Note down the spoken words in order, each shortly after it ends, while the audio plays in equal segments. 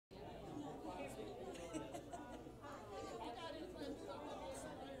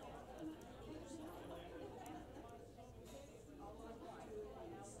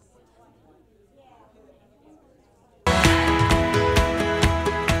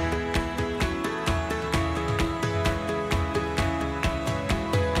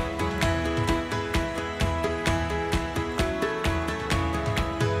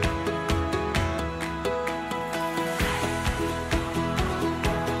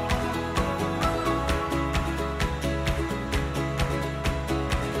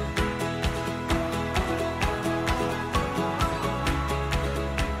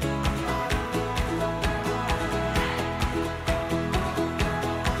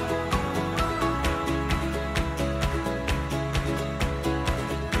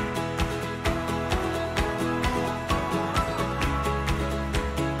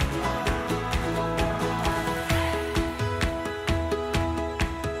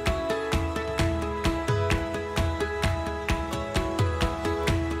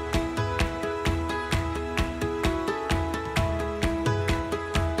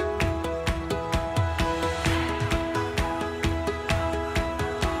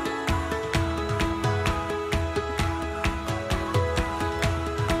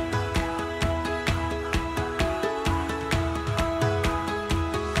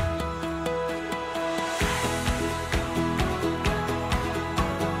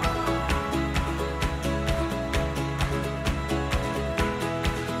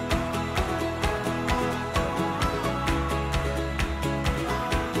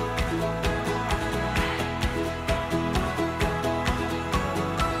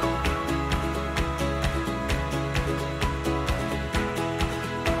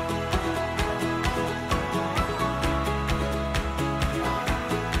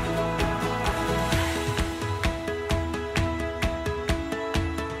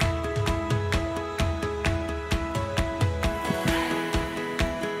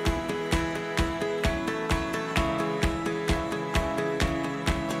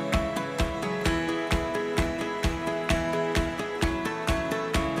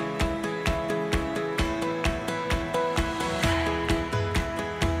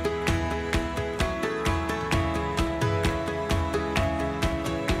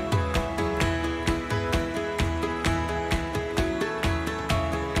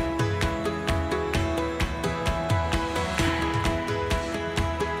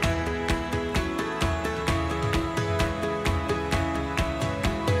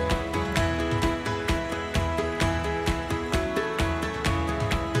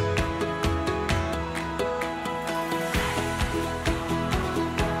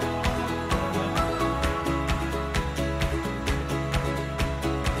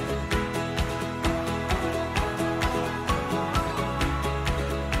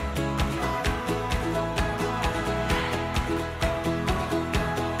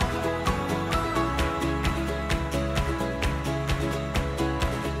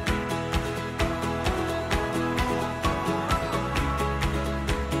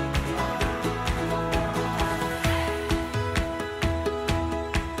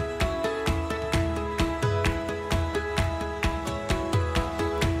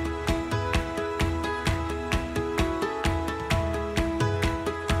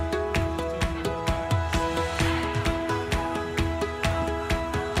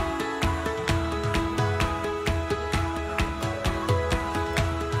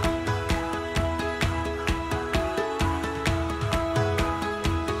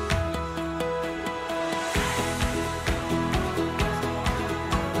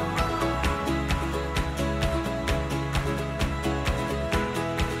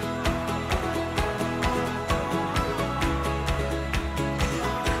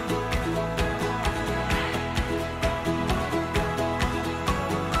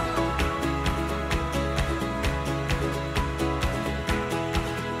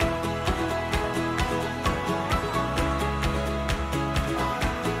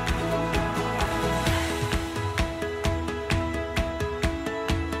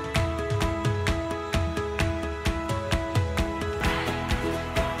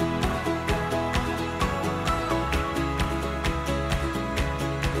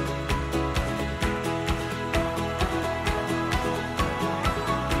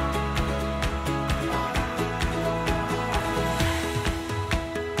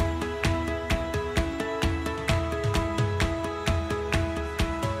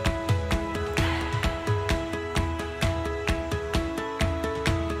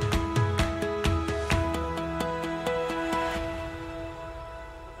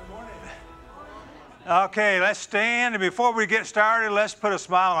Okay, let's stand, and before we get started, let's put a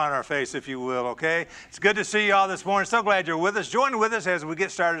smile on our face, if you will, okay? It's good to see you all this morning. So glad you're with us. Join with us as we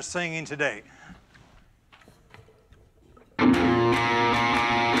get started singing today. Do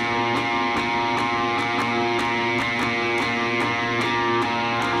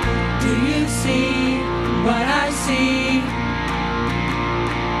you see what I see?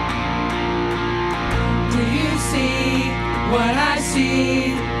 Do you see what I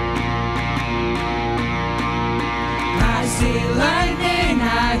see? I see lightning,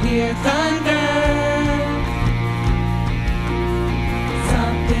 I hear thunder.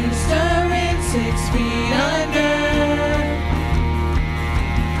 Something stirring 6 feet under.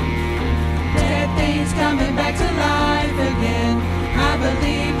 Dead things coming back to life again. I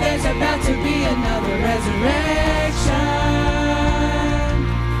believe there's about to be another resurrection.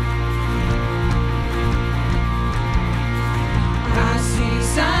 I see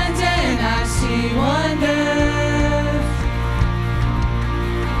signs and I see wonders.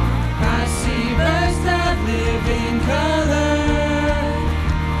 I see bursts of living color.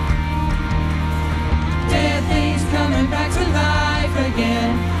 Dead things coming back to life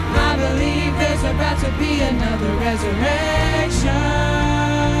again. I believe there's about to be another resurrection.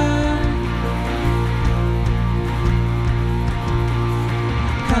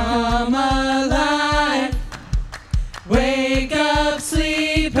 Come alive, wake up,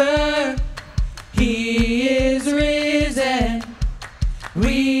 sleeper. He is risen.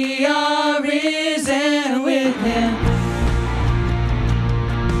 We are risen with him.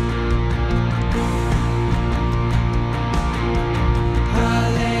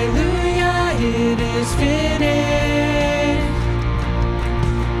 Hallelujah, it is finished.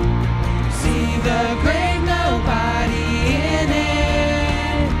 See the grave, nobody in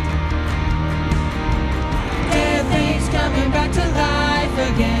it. Dead things coming back to life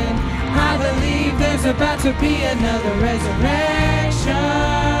again. I believe there's about to be another resurrection.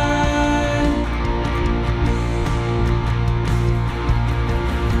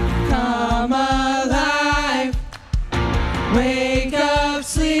 Come alive, wake up,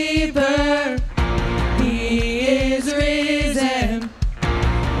 sleeper. He is risen.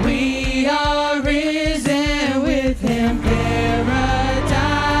 We are risen with him. Paradise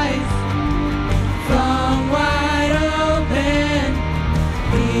flung wide open.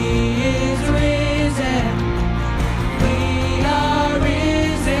 He is risen. We are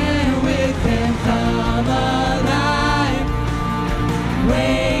risen with him. Come alive,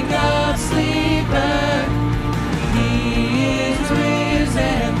 wake up, sleeper. He is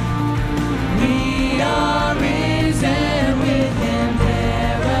risen. We are risen with him.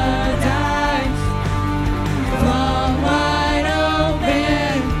 Paradise flung wide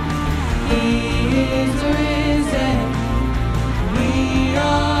open. He is risen. We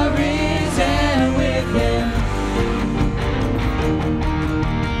are risen with him.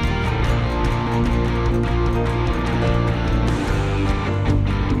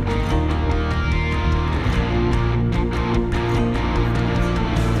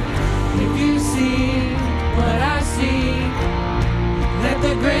 If you see what I see, that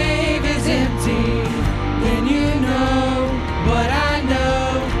the grave is empty, then you know what I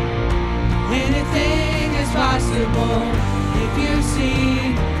know. Anything is possible. If you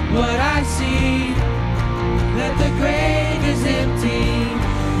see what I see, that the grave is empty,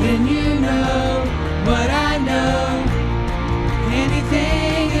 then you know what I know.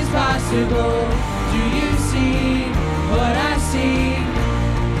 Anything is possible. Do you see what I see?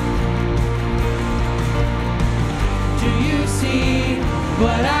 Do you see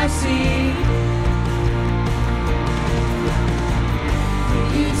what I see? Do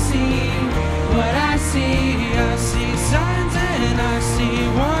you see what I see? I see signs and I see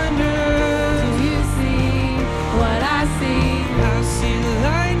wonders. Do you see what I see? I see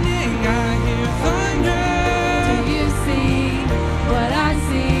lightning, I hear thunder. Do you see what I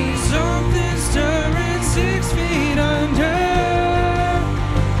see? Something stirring 6 feet under.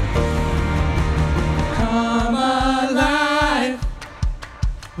 Come alive,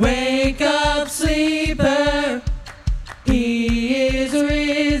 wake up, sleeper. He is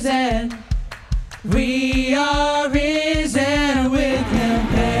risen. We are risen with him.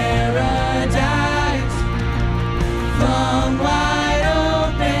 Paradise flung wide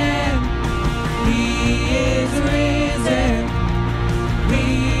open. He is risen. We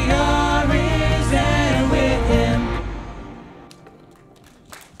are risen with him.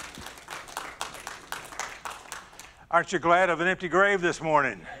 Aren't you glad of an empty grave this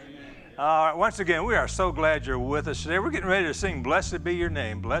morning? All right, once again, we are so glad you're with us today. We're getting ready to sing Blessed Be Your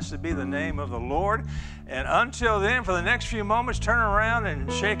Name. Blessed be the name of the Lord. And until then, for the next few moments, turn around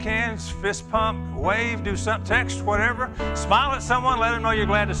and shake hands, fist pump, wave, do something, text, whatever. Smile at someone, let them know you're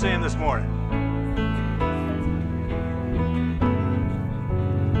glad to see them this morning.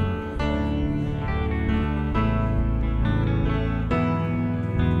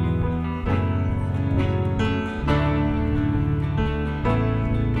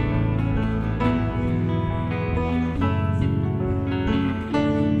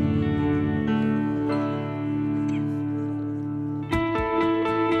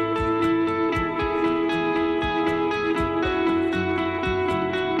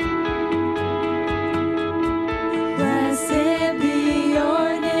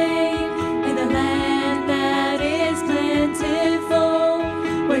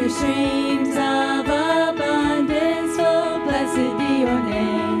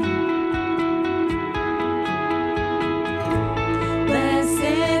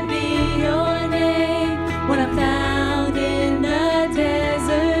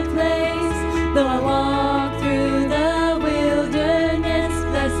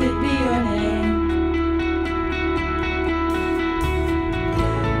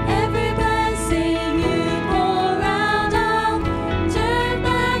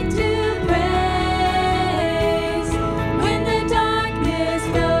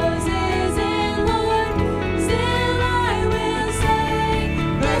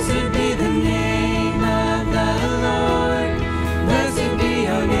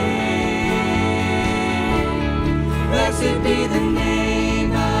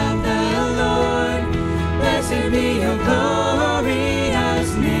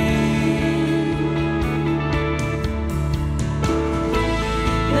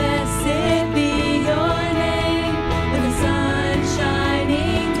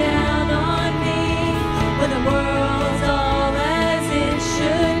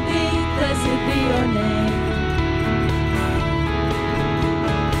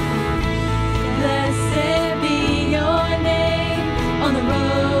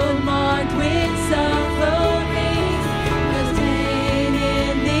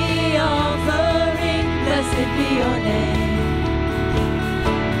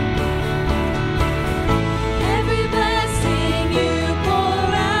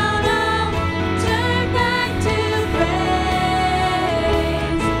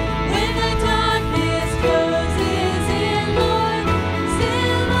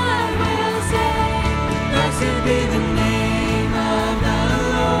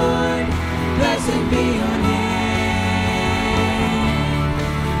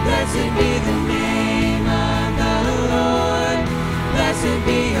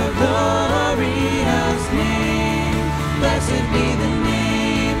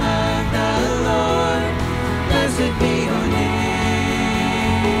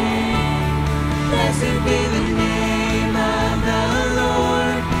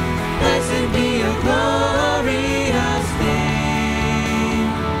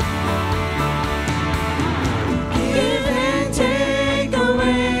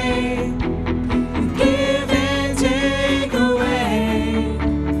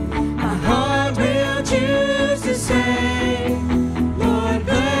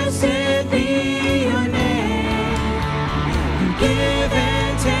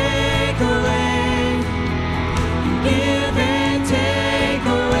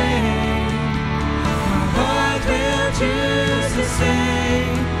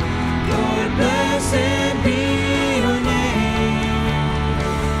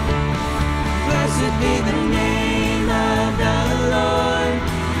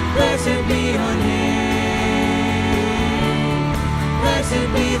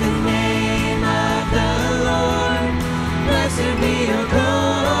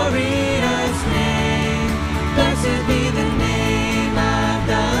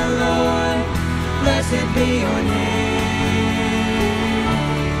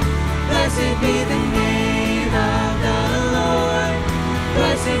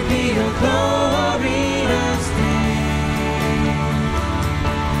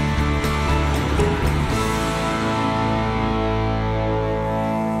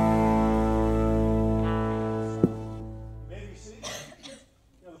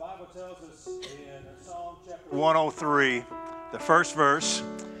 First verse,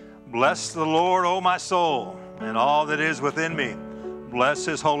 bless the Lord, O my soul, and all that is within me. Bless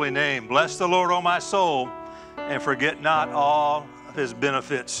his holy name. Bless the Lord, O my soul, and forget not all of his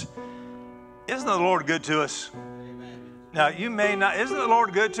benefits. Isn't the Lord good to us? Amen. Now, you may not, isn't the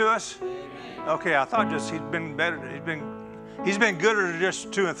Lord good to us? Amen. Okay, I thought just he's been better. He's been gooder to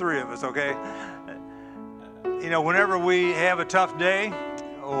just 2 and 3 of us, okay? You know, whenever we have a tough day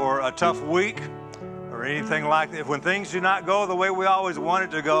or a tough week or anything like that, when things do not go the way we always want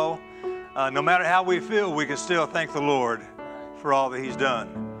it to go, no matter how we feel, we can still thank the Lord for all that He's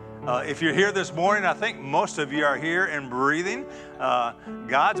done. If you're here this morning, I think most of you are here and breathing.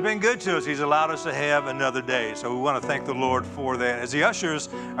 God's been good to us. He's allowed us to have another day. So we want to thank the Lord for that. As the ushers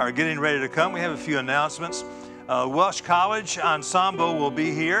are getting ready to come, we have a few announcements. Welsh College Ensemble will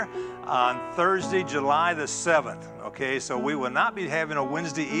be here on Thursday, July the 7th. Okay, so we will not be having a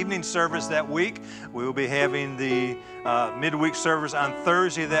Wednesday evening service that week. We will be having the midweek service on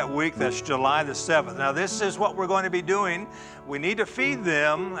Thursday that week. That's July the 7th. Now, this is what we're going to be doing. We need to feed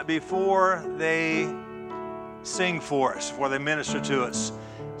them before they sing for us, before they minister to us.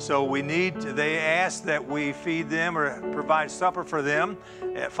 So they ask that we feed them or provide supper for them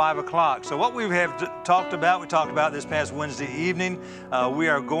at 5 o'clock. So what we talked about this past Wednesday evening, we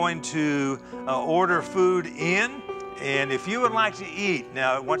are going to order food in. And if you would like to eat,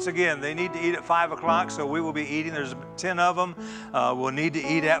 now once again, they need to eat at 5 o'clock, so we will be eating. There's 10 of them. We'll need to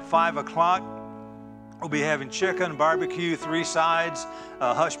eat at 5 o'clock. We'll be having chicken, barbecue, 3 sides,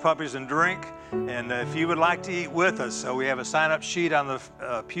 hush puppies, and drink. And if you would like to eat with us, so we have a sign-up sheet on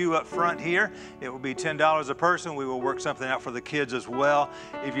the pew up front here. It will be $10 a person. We will work something out for the kids as well.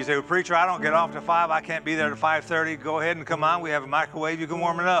 If you say, well, preacher, I don't get off to 5, I can't be there to 5:30, go ahead and come on. We have a microwave. You can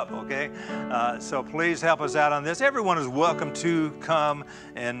warm it up, okay? So please help us out on this. Everyone is welcome to come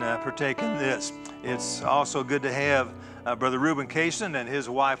and partake in this. It's also good to have Brother Reuben Kaysen and his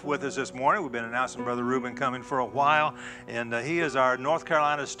wife with us this morning. We've been announcing Brother Reuben coming for a while, and he is our North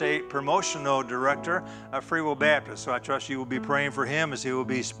Carolina State Promotional Director of Free Will Baptist. So I trust you will be praying for him as he will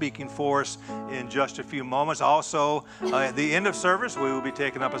be speaking for us in just a few moments. Also, at the end of service, we will be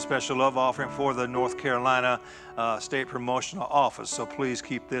taking up a special love offering for the North Carolina State Promotional Office. So please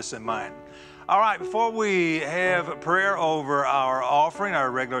keep this in mind. All right, before we have prayer over our offering,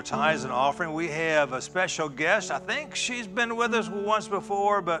 our regular tithes and offering, we have a special guest. I think she's been with us once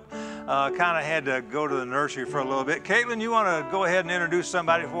before, but kind of had to go to the nursery for a little bit. Caitlin, you want to go ahead and introduce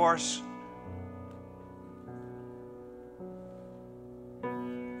somebody for us?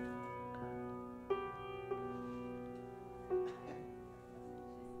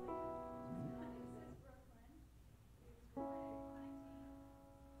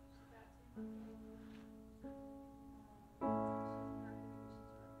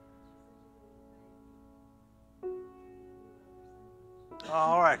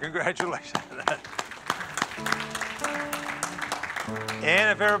 All right, congratulations.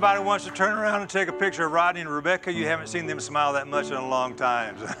 And if everybody wants to turn around and take a picture of Rodney and Rebecca, you haven't seen them smile that much in a long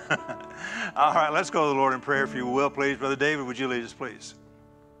time. All right, let's go to the Lord in prayer, if you will, please. Brother David, would you lead us, please?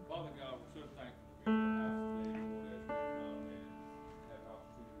 Father God, we're so thankful for being in the house today, Lord, as we come and have an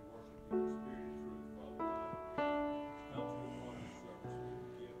opportunity to worship you in spirit and truth, Father God. Come to the part of the service, we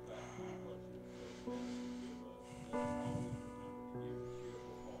will give back what you have so generously give us. Let us always remember to give a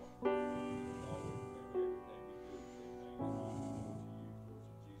cheerful heart. Let us always remember everything we do, everything in honor to you. For it's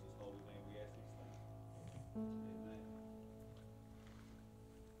in Jesus' holy name we ask these things. Amen.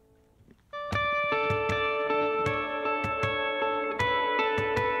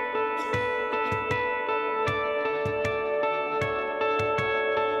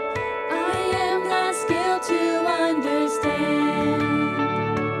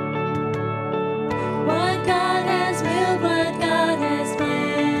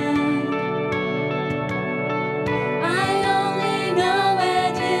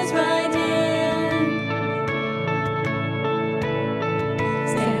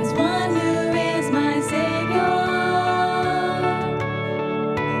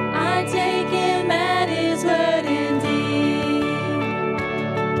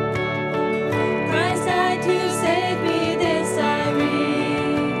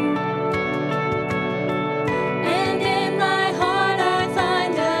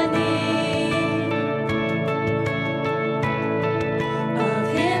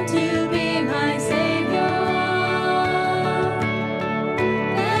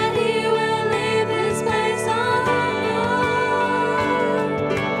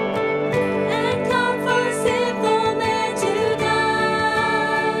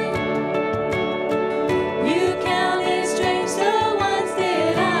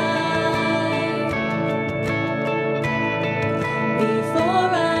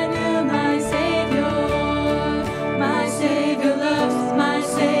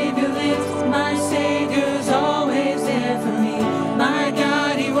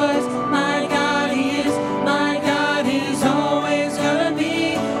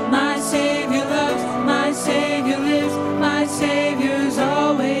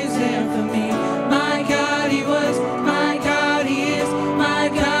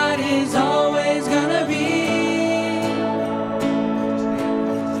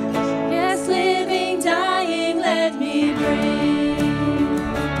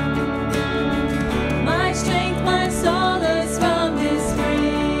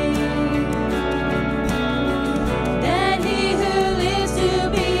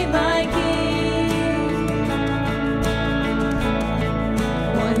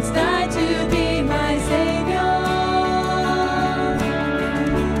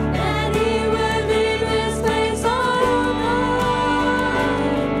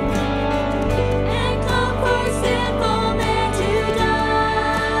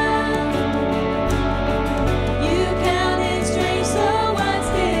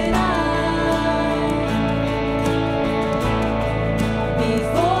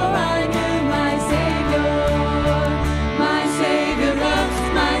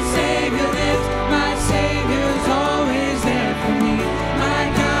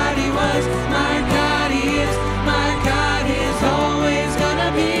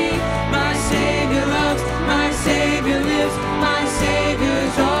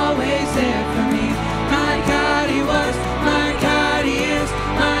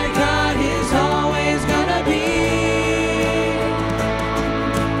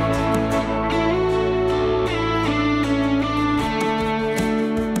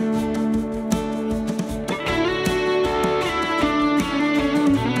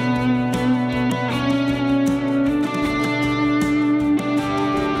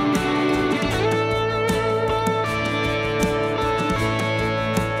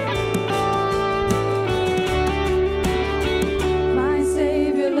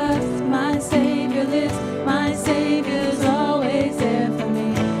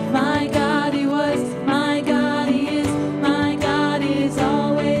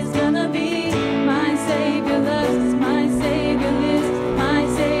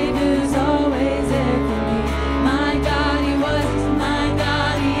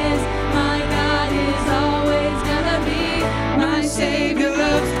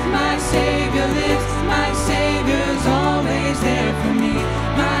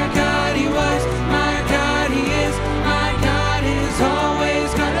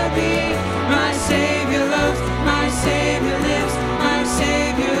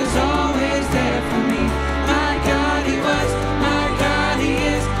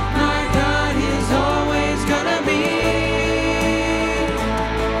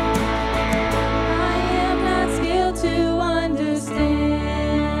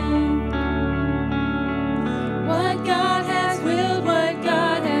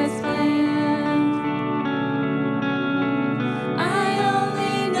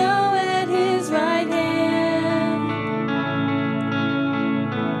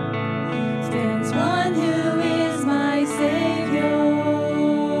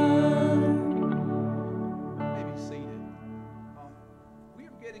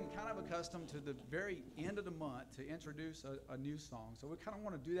 custom to the very end of the month to introduce a new song. So we kind of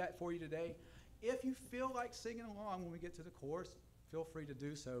want to do that for you today. If you feel like singing along when we get to the chorus, feel free to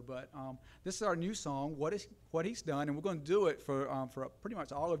do so. But this is our new song, What He's Done, and we're going to do it for pretty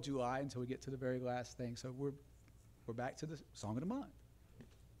much all of July until we get to the very last thing. So we're back to the song of the month.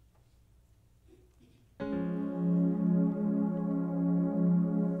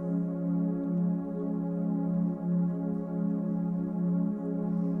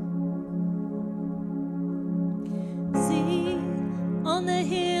 On the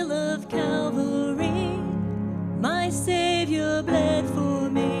hill of Calvary, my Savior bled for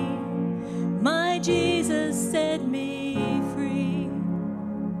me. My Jesus set me free.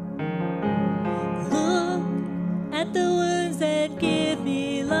 Look at the wounds that give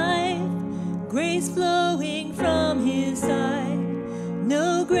me life, grace flowing from His side,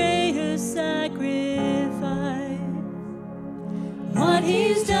 no greater sacrifice. What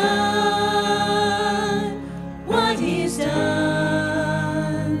He's done, what He's done.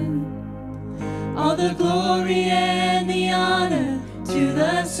 All the glory and the honor to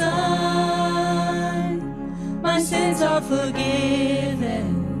the Son. My sins are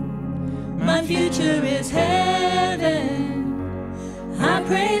forgiven. My future is heaven. I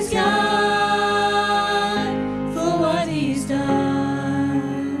praise God for what He's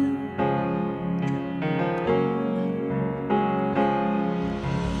done.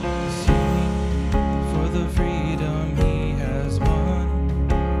 Sing for the freedom He has won.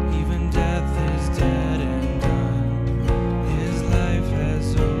 Even death is dead and done. His life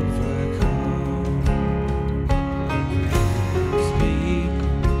has overcome. Speak,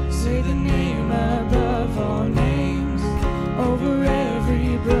 say the name above all names, over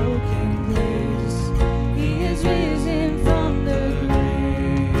every broken place. He is risen from the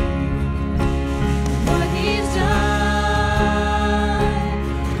grave. What He's done,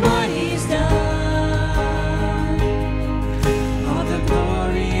 what He's done. All the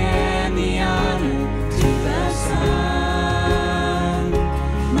glory and the honor To the Son,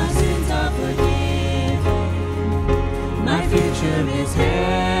 my sins are forgiven. My future is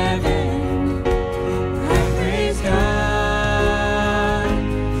heaven. I praise God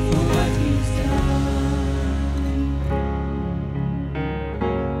for what He's done.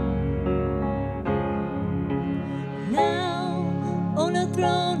 Now, on a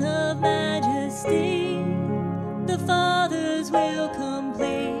throne of majesty, the Father's will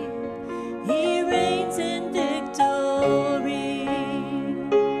complete. He reigns in victory.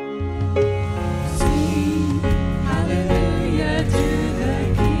 Sing hallelujah to the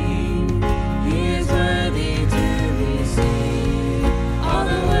King. He is worthy to receive all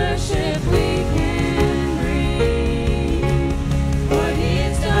the worship we can bring. What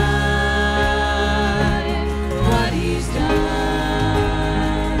He's done, what He's done.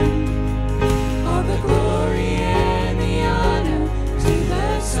 All the glory and the honor to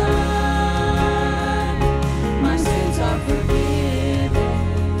the Son. My sins are forgiven.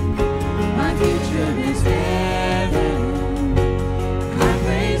 My future is heaven. I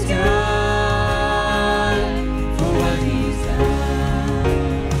praise God for what He's done.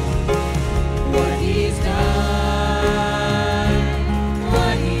 What He's done.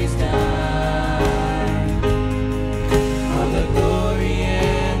 What He's done. All the glory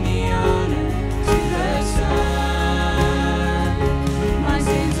and the honor to the Son. My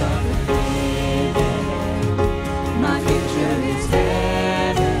sins are forgiven. My future is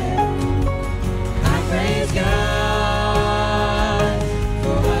heaven. I praise God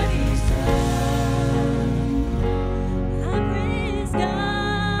for what He's done. I praise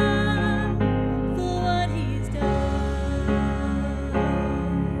God for what He's done.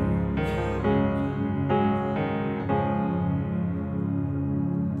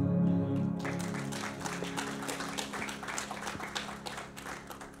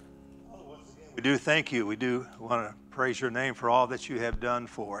 We do thank you. We do want to praise your name for all that you have done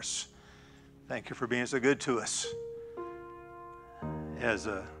for us. Thank you for being so good to us. As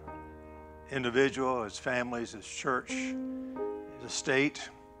an individual, as families, as church, as a state,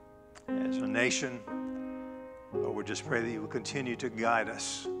 as a nation, Lord, we just pray that you will continue to guide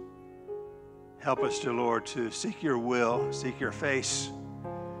us. Help us, dear Lord, to seek your will, seek your face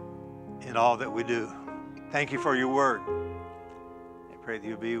in all that we do. Thank you for your word. I pray that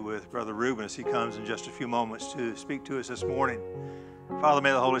you'll be with Brother Reuben as he comes in just a few moments to speak to us this morning. Father,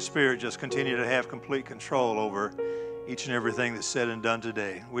 may the Holy Spirit just continue to have complete control over each and everything that's said and done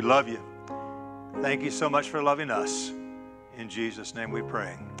today. We love you. Thank you so much for loving us. In Jesus' name we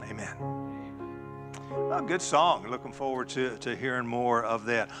pray. Amen. Well, good song. Looking forward to hearing more of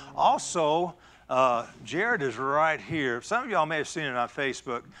that. Also, Jared is right here. Some of y'all may have seen it on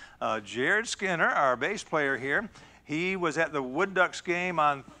Facebook. Jared Skinner, our bass player here, he was at the Wood Ducks game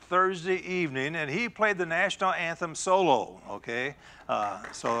on Thursday evening, and he played the national anthem solo, okay?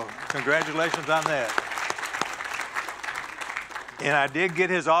 So congratulations on that. And I did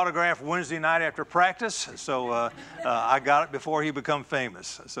get his autograph Wednesday night after practice, so I got it before he became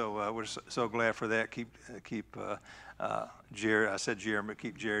famous. So we're so glad for that. Keep Jared. I said Jared, but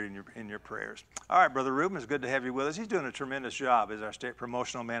keep Jared in your prayers. All right, Brother Reuben, it's good to have you with us. He's doing a tremendous job as our state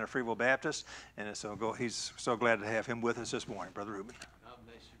promotional man of Freeville Baptist, and he's so glad to have him with us this morning, Brother Reuben. God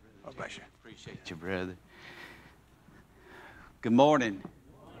bless you, Brother. God bless you. Appreciate you, brother. Good morning.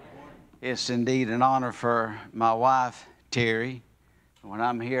 It's indeed an honor for my wife, Terry. When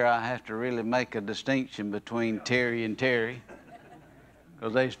I'm here, I have to really make a distinction between Terry and Terry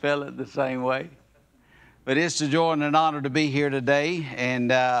because they spell it the same way. But it's a joy and an honor to be here today,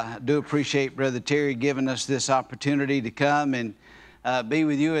 and I do appreciate Brother Terry giving us this opportunity to come and be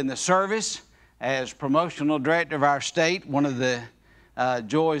with you in the service. As promotional director of our state, one of the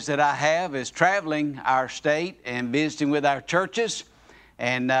joys that I have is traveling our state and visiting with our churches.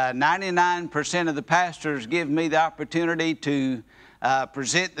 And 99% of the pastors give me the opportunity to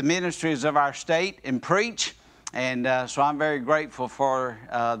present the ministries of our state and preach. And so I'm very grateful for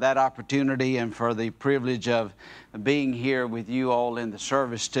that opportunity and for the privilege of being here with you all in the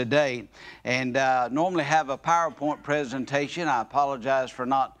service today. And normally have a PowerPoint presentation. I apologize for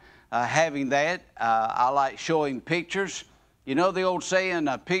not having that. I like showing pictures. You know the old saying,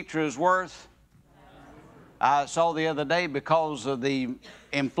 a picture is worth? I saw the other day because of the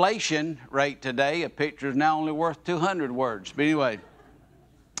inflation rate today, a picture is now only worth 200 words. But anyway,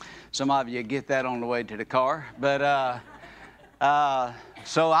 some of you get that on the way to the car. But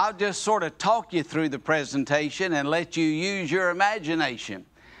so I'll just sort of talk you through the presentation and let you use your imagination.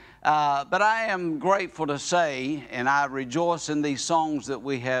 But I am grateful to say, and I rejoice in these songs that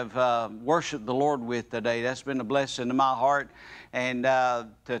we have worshiped the Lord with today. That's been a blessing to my heart. And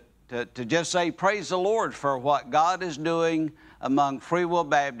to just say praise the Lord for what God is doing among Freeville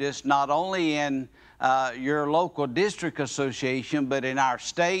Baptists, not only in your local district association, but in our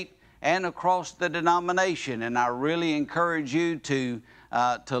state and across the denomination. And I really encourage you to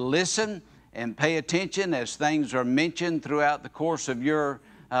listen and pay attention as things are mentioned throughout the course of your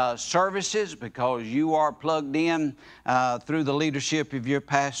services, because you are plugged in through the leadership of your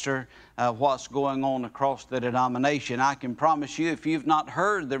pastor what's going on across the denomination. I can promise you, if you've not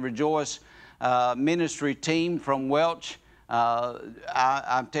heard the Rejoice ministry team from Welch,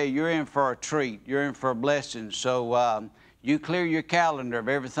 I tell you, you're in for a treat. You're in for a blessing. So you clear your calendar of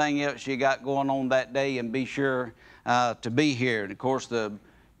everything else you got going on that day and be sure to be here. And of course, the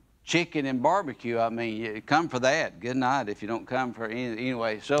chicken and barbecue, I mean, you come for that. Good night if you don't come for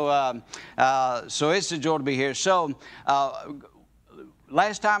anyway. So, so it's a joy to be here. So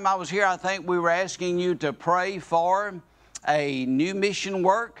last time I was here, I think we were asking you to pray for a new mission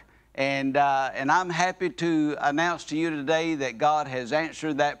work. And I'm happy to announce to you today that God has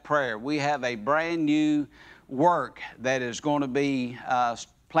answered that prayer. We have a brand new work that is going to be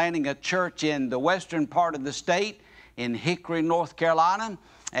planting a church in the western part of the state in Hickory, North Carolina.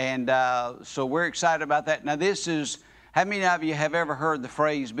 And so we're excited about that. Now this is, how many of you have ever heard the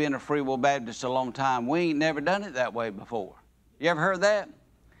phrase, being a Freeville Baptist a long time, we ain't never done it that way before? You ever heard that?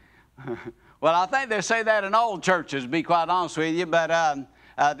 Well, I think they say that in all churches, to be quite honest with you. But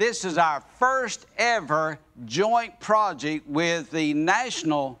this is our first ever joint project with the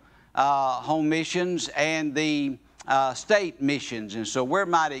national home missions and the state missions. And so we're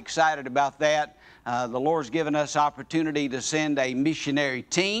mighty excited about that. The Lord's given us opportunity to send a missionary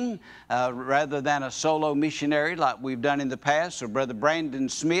team rather than a solo missionary like we've done in the past. So Brother Brandon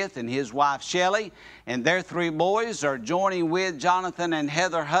Smith and his wife Shelley and their 3 boys are joining with Jonathan and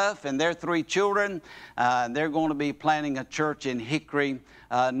Heather Huff and their 3 children. They're going to be planting a church in Hickory,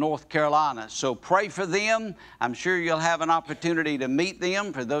 North Carolina. So pray for them. I'm sure you'll have an opportunity to meet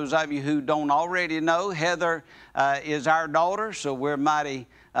them. For those of you who don't already know, Heather is our daughter, so we're mighty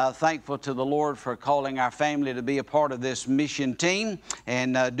thankful to the Lord for calling our family to be a part of this mission team,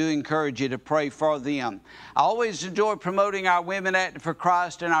 and do encourage you to pray for them. I always enjoy promoting our Women Active for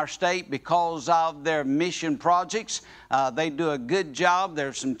Christ in our state because of their mission projects. They do a good job.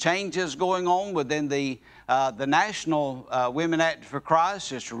 There's some changes going on within the National Women Active for Christ.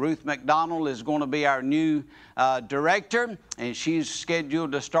 Sister Ruth McDonald is going to be our new director, and she's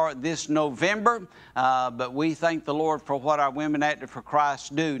scheduled to start this November. But we thank the Lord for what our Women Active for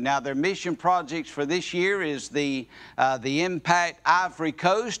Christ do. Now, their mission projects for this year is the Impact Ivory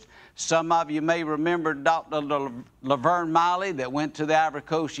Coast. Some of you may remember Dr. Laverne Miley that went to the Ivory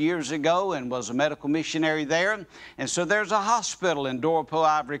Coast years ago and was a medical missionary there. And so there's a hospital in Dorpo,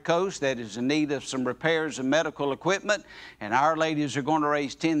 Ivory Coast that is in need of some repairs and medical equipment. And our ladies are going to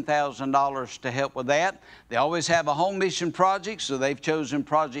raise $10,000 to help with that. They always have a home mission project, so they've chosen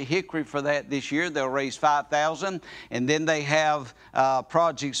Project Hickory for that this year. They'll raise $5,000. And then they have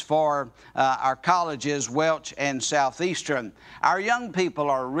projects for our colleges, Welch and Southeastern. Our young people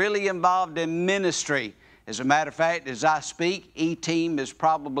are really involved in ministry. As a matter of fact, as I speak, E-Team is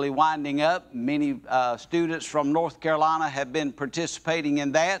probably winding up. Many students from North Carolina have been participating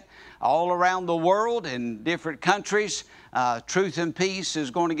in that all around the world in different countries. Truth and Peace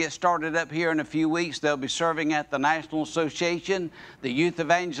is going to get started up here in a few weeks. They'll be serving at the National Association. The Youth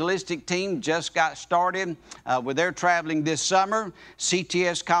Evangelistic Team just got started with their traveling this summer.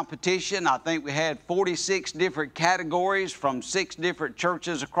 CTS competition, I think we had 46 different categories from 6 different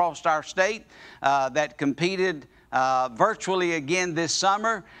churches across our state that competed virtually again this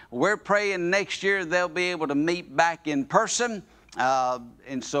summer. We're praying next year they'll be able to meet back in person.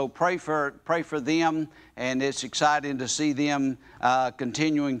 And so pray for them, and it's exciting to see them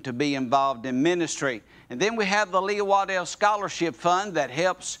continuing to be involved in ministry. And then we have the Leah Waddell Scholarship Fund that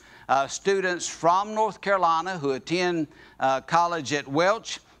helps students from North Carolina who attend college at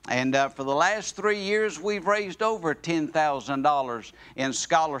Welch. And for the last 3 years, we've raised over $10,000 in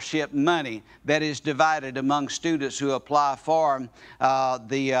scholarship money that is divided among students who apply for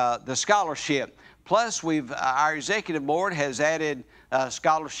the scholarship. Plus, our executive board has added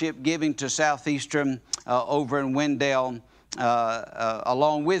scholarship giving to Southeastern over in Wendell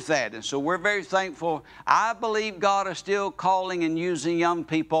along with that. And so we're very thankful. I believe God is still calling and using young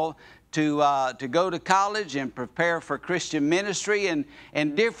people to go to college and prepare for Christian ministry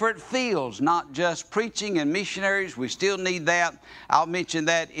in different fields, not just preaching and missionaries. We still need that. I'll mention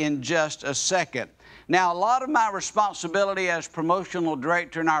that in just a second. Now, a lot of my responsibility as promotional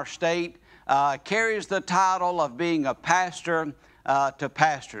director in our state carries the title of being a pastor to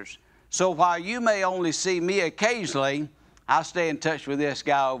pastors. So while you may only see me occasionally, I stay in touch with this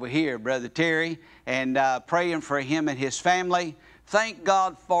guy over here, Brother Terry, and praying for him and his family. Thank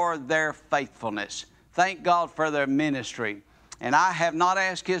God for their faithfulness. Thank God for their ministry. And I have not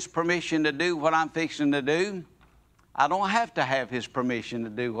asked his permission to do what I'm fixing to do. I don't have to have his permission to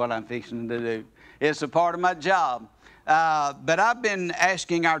do what I'm fixing to do. It's a part of my job. But I've been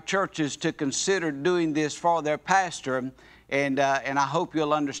asking our churches to consider doing this for their pastor, and I hope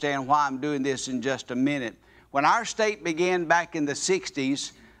you'll understand why I'm doing this in just a minute. When our state began back in the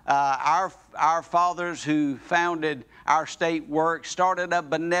 60s, our fathers who founded our state work started a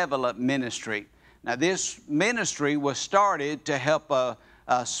benevolent ministry. Now, this ministry was started to help a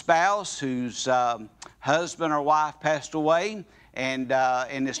spouse whose husband or wife passed away, and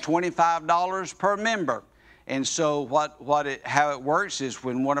it's $25 per member. And so how it works is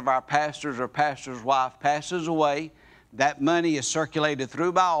when one of our pastors or pastor's wife passes away, that money is circulated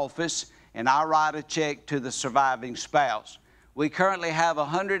through my office, and I write a check to the surviving spouse. We currently have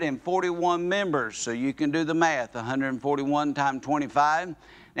 141 members, so you can do the math, 141 times 25.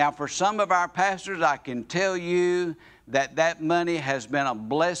 Now, for some of our pastors, I can tell you that that money has been a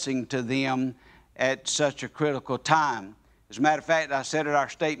blessing to them at such a critical time. As a matter of fact, I said at our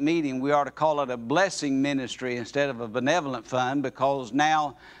state meeting, we ought to call it a blessing ministry instead of a benevolent fund, because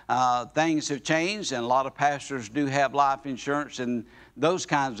now things have changed and a lot of pastors do have life insurance and those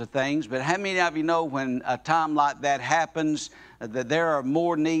kinds of things. But how many of you know when a time like that happens that there are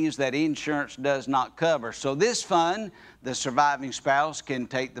more needs that insurance does not cover? So this fund, the surviving spouse can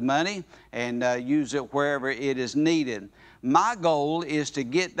take the money and use it wherever it is needed. My goal is to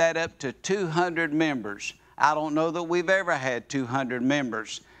get that up to 200 members. I don't know that we've ever had 200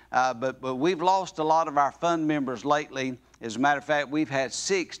 members, but we've lost a lot of our fund members lately. As a matter of fact, we've had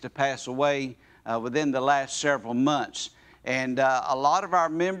 6 to pass away within the last several months. And a lot of our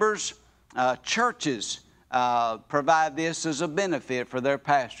members, churches, provide this as a benefit for their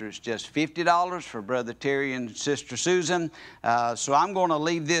pastors. Just $50 for Brother Terry and Sister Susan. So I'm going to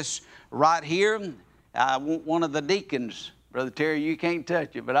leave this right here. I want one of the deacons. Brother Terry, you can't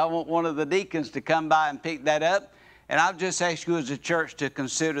touch it, but I want one of the deacons to come by and pick that up. And I'll just ask you as a church to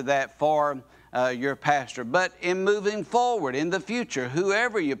consider that for your pastor. But in moving forward, in the future,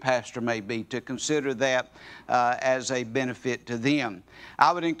 whoever your pastor may be, to consider that as a benefit to them.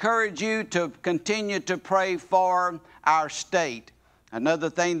 I would encourage you to continue to pray for our state. Another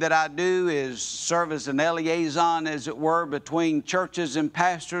thing that I do is serve as an liaison, as it were, between churches and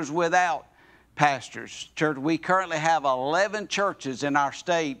pastors without pastors. We currently have 11 churches in our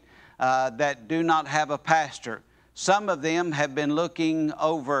state that do not have a pastor. Some of them have been looking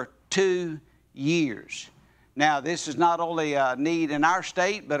over 2 years. Now, this is not only a need in our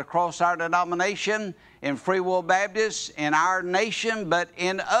state, but across our denomination, in Free Will Baptist, in our nation, but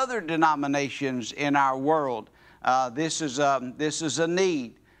in other denominations in our world. This is a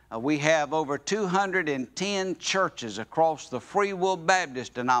need. We have over 210 churches across the Free Will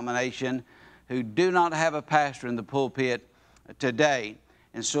Baptist denomination who do not have a pastor in the pulpit today.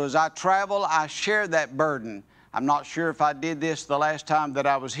 And so as I travel, I share that burden. I'm not sure if I did this the last time that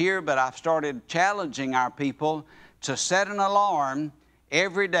I was here, but I've started challenging our people to set an alarm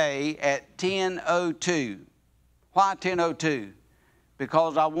every day at 10:02. Why 10:02?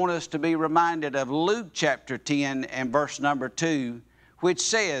 Because I want us to be reminded of Luke chapter 10 and verse number 2, which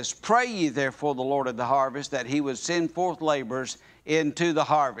says, "Pray ye therefore the Lord of the harvest, that he would send forth laborers into the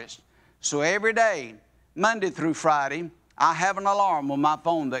harvest." So every day, Monday through Friday, I have an alarm on my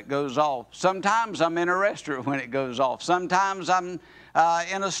phone that goes off. Sometimes I'm in a restaurant when it goes off. Sometimes I'm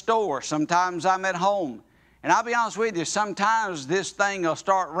in a store. Sometimes I'm at home. And I'll be honest with you, sometimes this thing will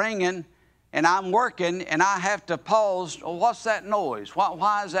start ringing and I'm working and I have to pause. Oh, what's that noise?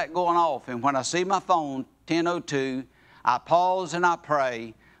 Why is that going off? And when I see my phone, 10:02, I pause and I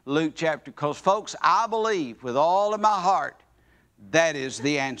pray Luke chapter. Because folks, I believe with all of my heart that is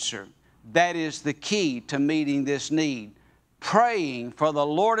the answer. That is the key to meeting this need. Praying for the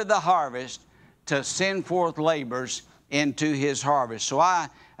Lord of the harvest to send forth laborers into His harvest. So I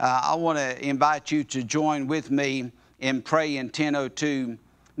want to invite you to join with me in praying 10:02.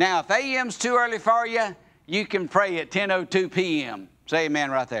 Now, if AM's too early for you, you can pray at 10:02 p.m. Say amen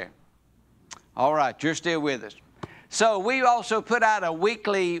right there. All right, you're still with us. So we also put out a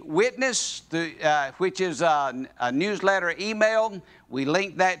weekly witness, which is a newsletter email. We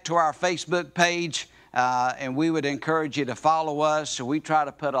link that to our Facebook page. And we would encourage you to follow us. So we try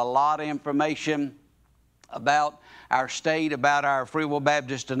to put a lot of information about our state, about our Free Will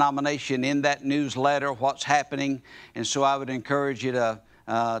Baptist denomination in that newsletter, what's happening. And so I would encourage you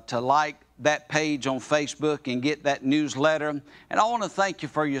to like that page on Facebook and get that newsletter. And I want to thank you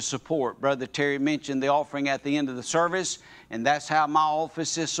for your support. Brother Terry mentioned the offering at the end of the service, and that's how my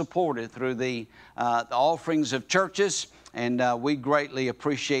office is supported, through the offerings of churches. And we greatly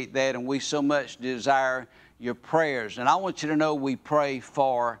appreciate that, and we so much desire your prayers. And I want you to know we pray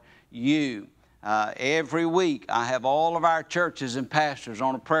for you. Every week I have all of our churches and pastors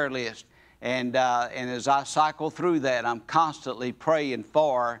on a prayer list. And as I cycle through that, I'm constantly praying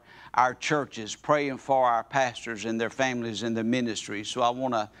for our churches, praying for our pastors and their families and their ministries. So I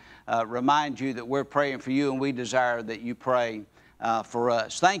want to remind you that we're praying for you, and we desire that you pray for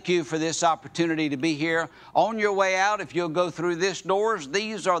us. Thank you for this opportunity to be here. On your way out, if you'll go through these doors,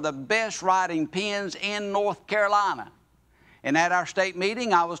 these are the best writing pens in North Carolina. And at our state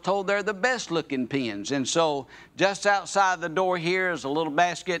meeting, I was told they're the best looking pens. And so just outside the door here is a little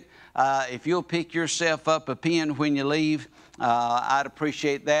basket. If you'll pick yourself up a pen when you leave, I'd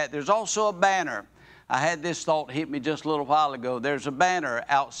appreciate that. There's also a banner. I had this thought hit me just a little while ago. There's a banner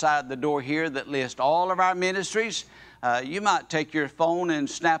outside the door here that lists all of our ministries. You might take your phone and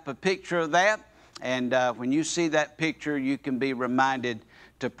snap a picture of that. And when you see that picture, you can be reminded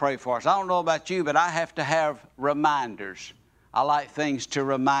to pray for us. I don't know about you, but I have to have reminders. I like things to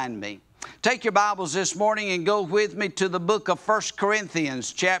remind me. Take your Bibles this morning and go with me to the book of 1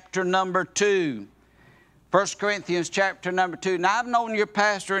 Corinthians, chapter number 2. 1 Corinthians, chapter number 2. Now, I've known your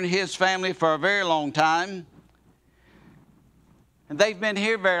pastor and his family for a very long time. And they've been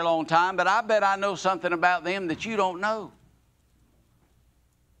here a very long time, but I bet I know something about them that you don't know.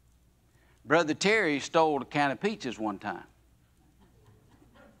 Brother Terry stole a can of peaches one time.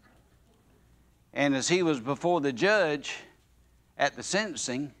 And as he was before the judge at the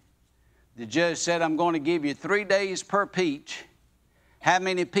sentencing, the judge said, "I'm going to give you 3 days per peach. How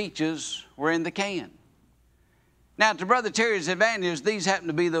many peaches were in the can?" Now, to Brother Terry's advantage, these happen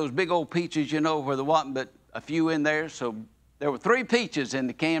to be those big old peaches, you know, where there wasn't but a few in there. So there were 3 peaches in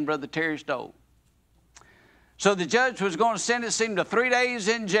the can Brother Terry stole. So the judge was going to sentence him to 3 days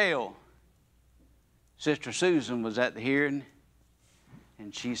in jail. Sister Susan was at the hearing,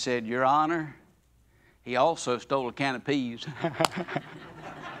 and she said, "Your Honor, he also stole a can of peas."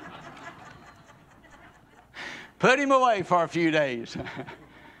 Put him away for a few days.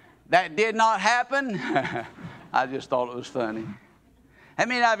 That did not happen. I just thought it was funny. How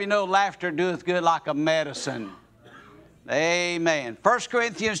many of you know laughter doeth good like a medicine? Amen. 1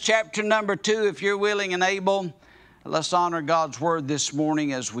 Corinthians chapter number 2, if you're willing and able, let's honor God's word this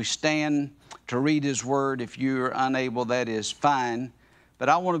morning as we stand to read His word. If you're unable, that is fine. But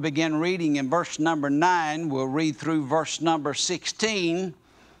I want to begin reading in verse number 9. We'll read through verse number 16.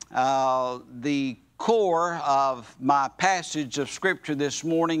 The core of my passage of Scripture this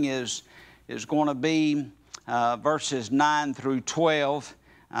morning is going to be verses 9 through 12.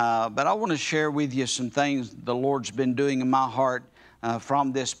 But I want to share with you some things the Lord's been doing in my heart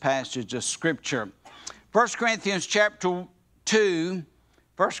from this passage of Scripture. 1 Corinthians chapter 2,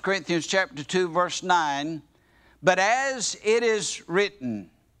 verse 9, but as it is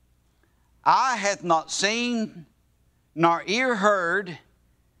written, eye hath not seen, nor ear heard,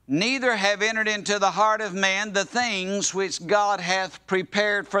 neither have entered into the heart of man the things which God hath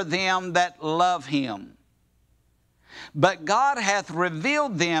prepared for them that love Him. But God hath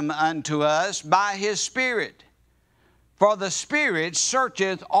revealed them unto us by His Spirit. For the Spirit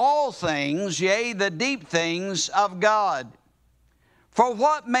searcheth all things, yea, the deep things of God. For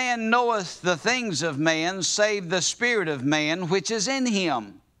what man knoweth the things of man, save the Spirit of man which is in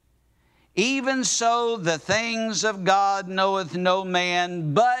him? Even so the things of God knoweth no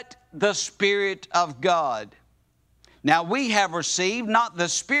man, but the Spirit of God. Now we have received not the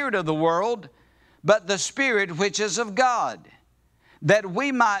spirit of the world, but the Spirit which is of God, that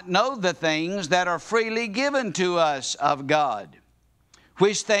we might know the things that are freely given to us of God.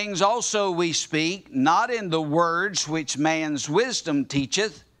 Which things also we speak, not in the words which man's wisdom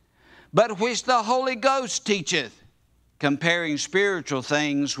teacheth, but which the Holy Ghost teacheth, comparing spiritual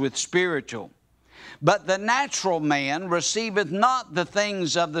things with spiritual. But the natural man receiveth not the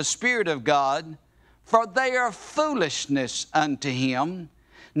things of the Spirit of God, for they are foolishness unto him,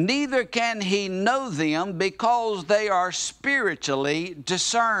 neither can he know them, because they are spiritually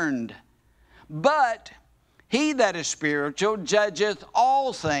discerned. But he that is spiritual judgeth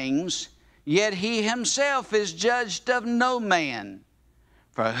all things, yet he himself is judged of no man.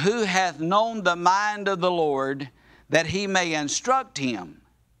 For who hath known the mind of the Lord, that he may instruct him?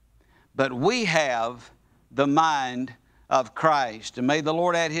 But we have the mind of Christ. And may the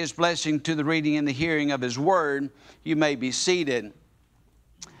Lord add His blessing to the reading and the hearing of His Word. You may be seated.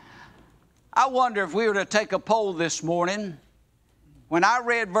 I wonder if we were to take a poll this morning, when I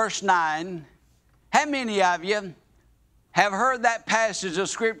read verse 9, how many of you have heard that passage of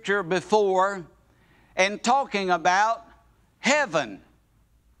Scripture before and talking about heaven?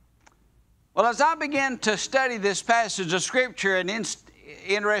 Well, as I began to study this passage of Scripture, and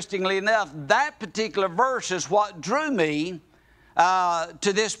interestingly enough, that particular verse is what drew me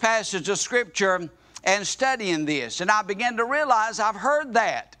to this passage of Scripture and studying this. And I began to realize I've heard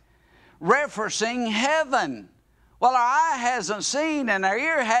that, referencing heaven. Well, our eye hasn't seen and our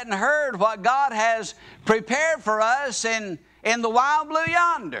ear hadn't heard what God has prepared for us in the wild blue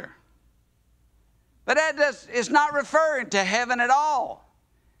yonder. But it's not referring to heaven at all.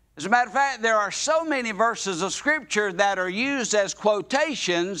 As a matter of fact, there are so many verses of Scripture that are used as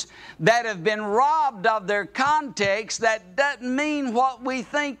quotations that have been robbed of their context, that doesn't mean what we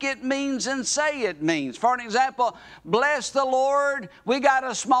think it means and say it means. For an example, bless the Lord, we got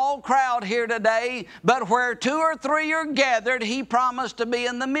a small crowd here today, but where 2 or 3 are gathered, He promised to be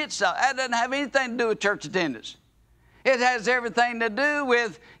in the midst of. That doesn't have anything to do with church attendance. It has everything to do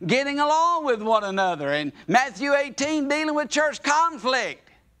with getting along with one another. And Matthew 18, dealing with church conflict.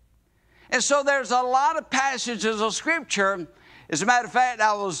 And so there's a lot of passages of Scripture. As a matter of fact,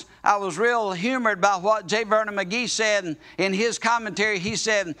 I was real humored by what J. Vernon McGee said in his commentary. He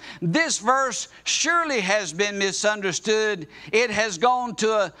said, this verse surely has been misunderstood. It has gone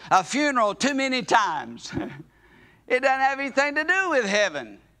to a funeral too many times. It doesn't have anything to do with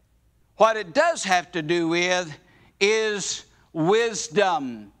heaven. What it does have to do with is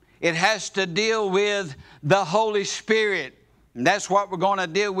wisdom. It has to deal with the Holy Spirit. And that's what we're going to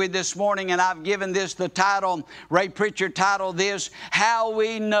deal with this morning, and I've given this the title, Ray Preacher titled this, How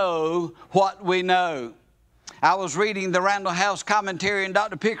We Know What We Know. I was reading the Randall House commentary, and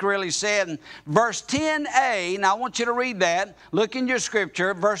Dr. Piccirilli said, verse 10a, now I want you to read that, look in your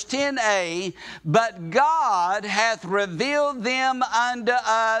Scripture, verse 10a, but God hath revealed them unto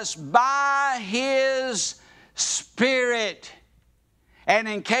us by His Spirit. And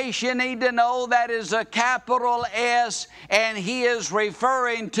in case you need to know, that is a capital S, and He is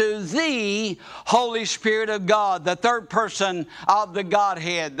referring to the Holy Spirit of God, the third person of the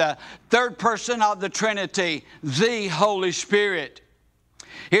Godhead, the third person of the Trinity, the Holy Spirit.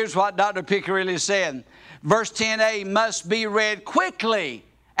 Here's what Dr. Piccirilli said. Verse 10a must be read quickly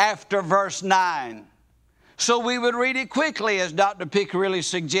after verse 9. So we would read it quickly, as Dr. Piccirilli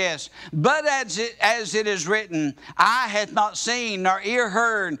suggests. But as it is written, eye hath not seen, nor ear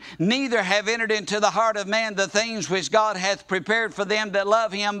heard, neither have entered into the heart of man the things which God hath prepared for them that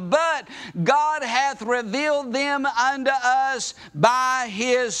love Him. But God hath revealed them unto us by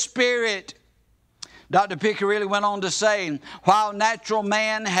His Spirit. Dr. Piccirilli went on to say, while natural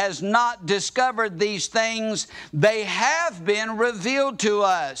man has not discovered these things, they have been revealed to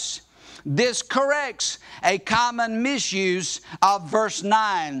us. This corrects a common misuse of verse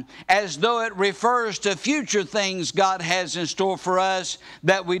 9, as though it refers to future things God has in store for us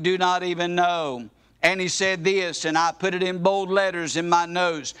that we do not even know. And he said this, and I put it in bold letters in my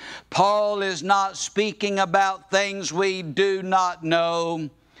notes. Paul is not speaking about things we do not know,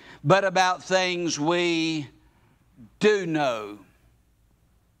 but about things we do know.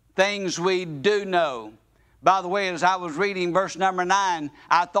 Things we do know. By the way, as I was reading verse number 9,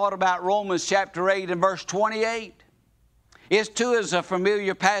 I thought about Romans chapter 8 and verse 28. It too is a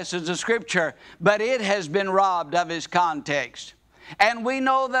familiar passage of Scripture, but it has been robbed of its context. And we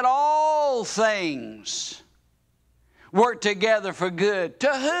know that all things work together for good.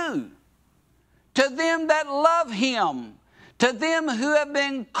 To who? To them that love Him. To them who have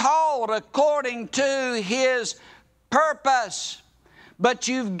been called according to His purpose. But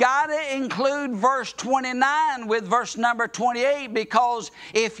you've got to include verse 29 with verse number 28, because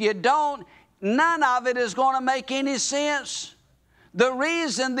if you don't, none of it is going to make any sense. The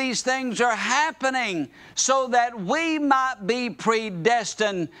reason these things are happening so that we might be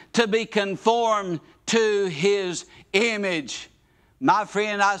predestined to be conformed to His image. My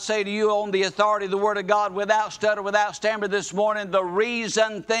friend, I say to you on the authority of the Word of God, without stutter, without stammer this morning, the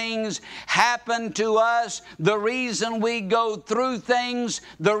reason things happen to us, the reason we go through things,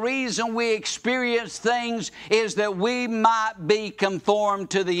 the reason we experience things is that we might be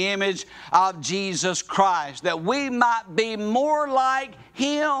conformed to the image of Jesus Christ, that we might be more like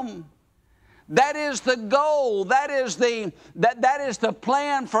Him. That is the goal. That is the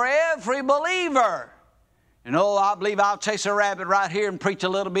plan for every believer. And I believe I'll chase a rabbit right here and preach a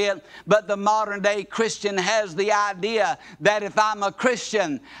little bit. But the modern day Christian has the idea that if I'm a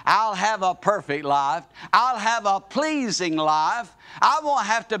Christian, I'll have a perfect life. I'll have a pleasing life. I won't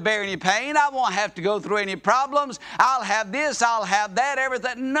have to bear any pain. I won't have to go through any problems. I'll have this, I'll have that,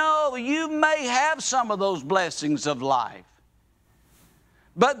 everything. No, you may have some of those blessings of life.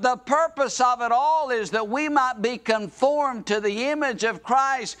 But the purpose of it all is that we might be conformed to the image of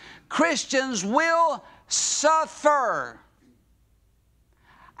Christ. Christians will suffer.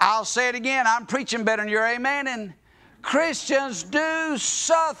 I'll say it again. I'm preaching better than you're amening. Christians do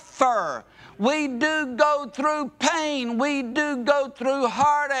suffer. We do go through pain. We do go through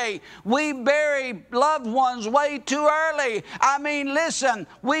heartache. We bury loved ones way too early. I mean, listen,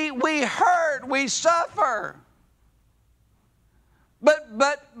 we hurt, we suffer. But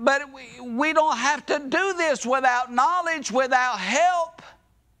we don't have to do this without knowledge, without help.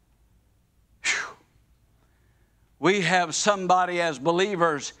 Whew. We have somebody as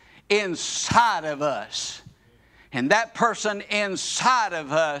believers inside of us. And that person inside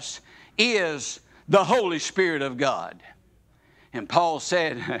of us is the Holy Spirit of God. And Paul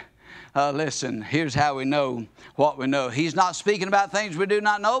said, listen, here's how we know what we know. He's not speaking about things we do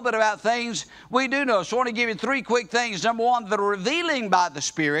not know, but about things we do know. So I want to give you three quick things. Number one, the revealing by the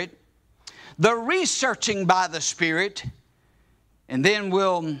Spirit, the researching by the Spirit, and then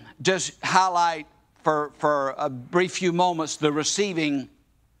we'll just highlight for a brief few moments the receiving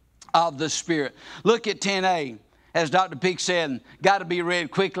of the Spirit. Look at 10a. As Dr. Peake said, got to be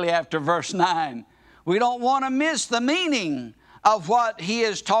read quickly after verse 9. We don't want to miss the meaning of what he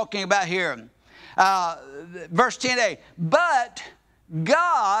is talking about here. Verse 10a, but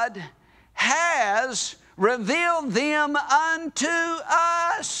God has revealed them unto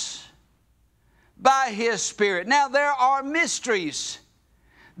us by His Spirit. Now there are mysteries.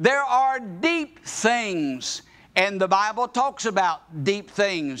 There are deep things. And the Bible talks about deep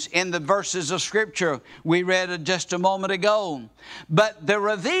things in the verses of Scripture we read just a moment ago. But the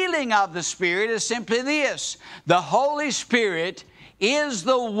revealing of the Spirit is simply this. The Holy Spirit is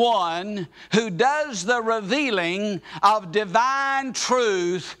the one who does the revealing of divine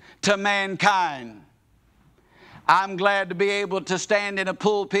truth to mankind. I'm glad to be able to stand in a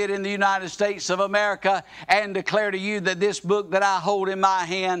pulpit in the United States of America and declare to you that this book that I hold in my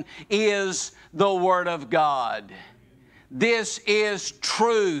hand is the Word of God. This is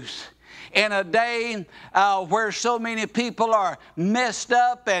truth. In a day where so many people are messed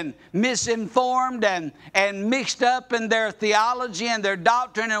up and misinformed and mixed up in their theology and their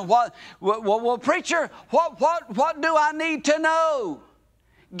doctrine and well, preacher, what do I need to know?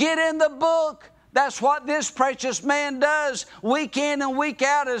 Get in the book. That's what this precious man does week in and week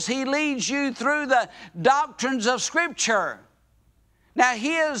out as he leads you through the doctrines of Scripture. Now,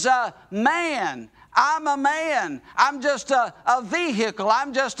 he is a man. I'm a man. I'm just a vehicle.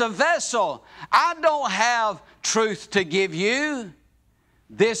 I'm just a vessel. I don't have truth to give you.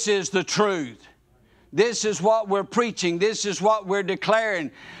 This is the truth. This is what we're preaching. This is what we're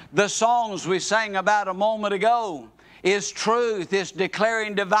declaring. The songs we sang about a moment ago is truth. It's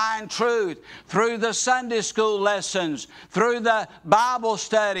declaring divine truth through the Sunday school lessons, through the Bible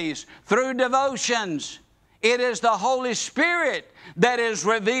studies, through devotions. It is the Holy Spirit that is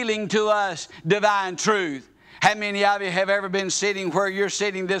revealing to us divine truth. How many of you have ever been sitting where you're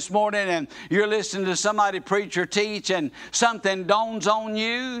sitting this morning and you're listening to somebody preach or teach and something dawns on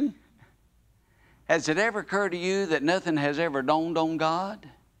you? Has it ever occurred to you that nothing has ever dawned on God?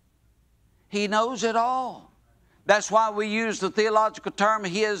 He knows it all. That's why we use the theological term,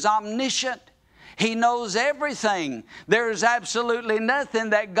 He is omniscient. He knows everything. There is absolutely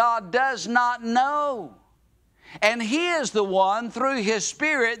nothing that God does not know. And He is the one, through His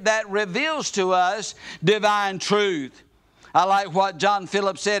Spirit, that reveals to us divine truth. I like what John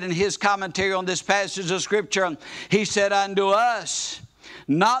Phillips said in his commentary on this passage of Scripture. He said, unto us,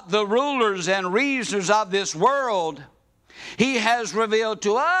 not the rulers and reasoners of this world, He has revealed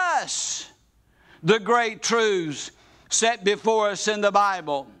to us the great truths set before us in the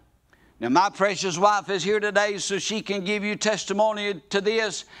Bible. Now, my precious wife is here today so she can give you testimony to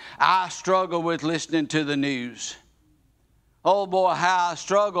this. I struggle with listening to the news. Oh boy, how I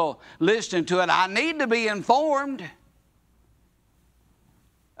struggle listening to it. I need to be informed.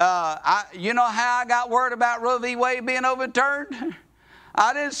 You know how I got word about Roe v. Wade being overturned?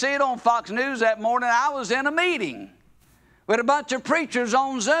 I didn't see it on Fox News that morning. I was in a meeting with a bunch of preachers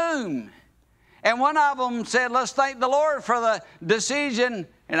on Zoom. And one of them said, let's thank the Lord for the decision.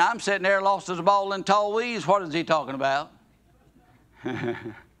 And I'm sitting there lost as a ball in tall weeds. What is he talking about?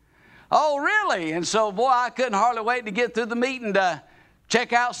 Oh, really? And so, boy, I couldn't hardly wait to get through the meeting to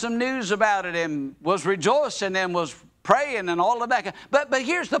check out some news about it, and was rejoicing and was praying and all of that. But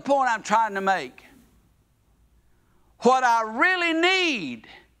here's the point I'm trying to make. What I really need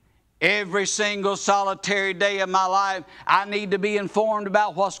every single solitary day of my life, I need to be informed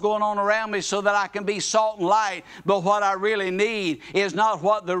about what's going on around me so that I can be salt and light. But what I really need is not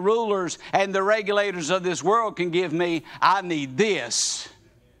what the rulers and the regulators of this world can give me. I need this,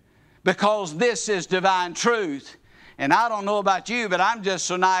 because this is divine truth. And I don't know about you, but I'm just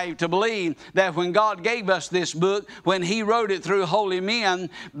so naive to believe that when God gave us this book, when He wrote it through holy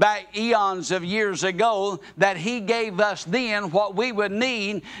men back eons of years ago, that He gave us then what we would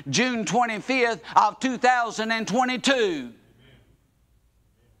need June 25th of 2022.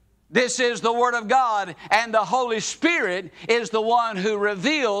 This is the Word of God, and the Holy Spirit is the one who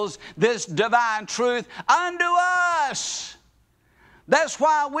reveals this divine truth unto us. That's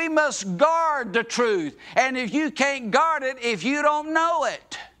why we must guard the truth. And if you can't guard it, if you don't know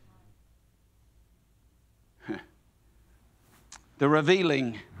it. The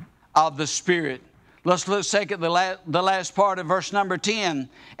revealing of the Spirit. Let's take the last part of verse number 10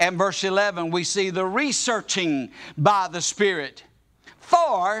 and verse 11. We see the researching by the Spirit.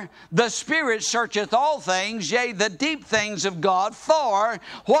 For the Spirit searcheth all things, yea, the deep things of God. For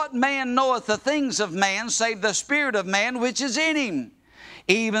what man knoweth the things of man, save the Spirit of man which is in him?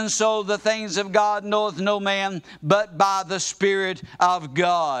 Even so the things of God knoweth no man, but by the Spirit of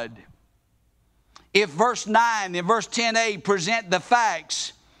God. If verse 9 and verse 10a present the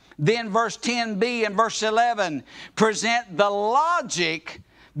facts, then verse 10b and verse 11 present the logic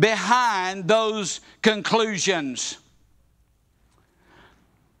behind those conclusions.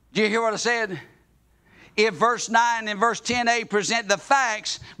 Did you hear what I said? If verse 9 and verse 10a present the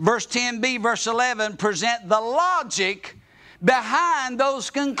facts, verse 10b, verse 11 present the logic behind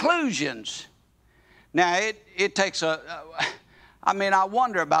those conclusions. Now, it takes I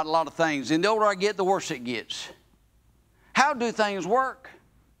wonder about a lot of things. And the older I get, the worse it gets. How do things work?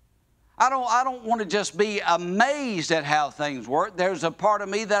 I don't want to just be amazed at how things work. There's a part of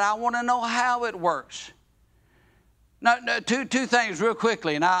me that I want to know how it works. Now, two things real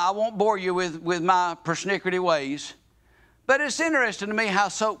quickly, and I won't bore you with my persnickety ways. But it's interesting to me how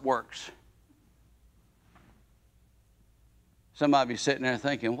soap works. Some of you sitting there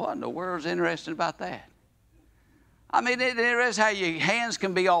thinking, what in the world is interesting about that? I mean, it is how your hands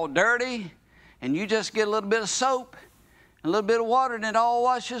can be all dirty, and you just get a little bit of soap, a little bit of water, and it all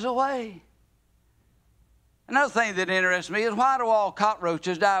washes away. Another thing that interests me is, why do all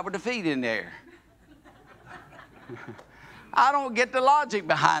cockroaches die with their feet in there? I don't get the logic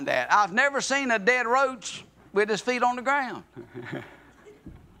behind that. I've never seen a dead roach with his feet on the ground.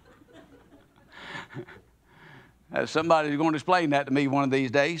 Somebody's going to explain that to me one of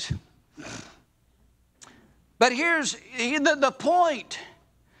these days. But here's the point.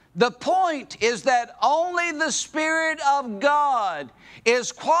 The point is that only the Spirit of God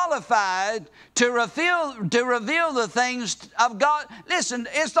is qualified to reveal the things of God. Listen,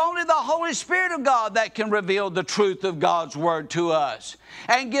 it's only the Holy Spirit of God that can reveal the truth of God's Word to us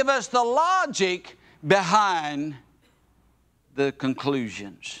and give us the logic behind the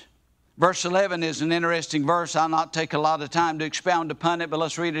conclusions. Verse 11 is an interesting verse. I'll not take a lot of time to expound upon it, but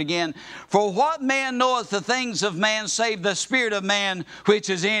let's read it again. For what man knoweth the things of man, save the spirit of man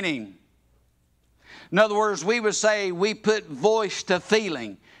which is in him? In other words, we would say we put voice to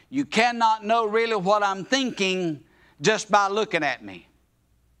feeling. You cannot know really what I'm thinking just by looking at me.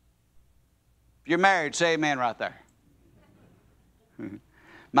 If you're married, say amen right there.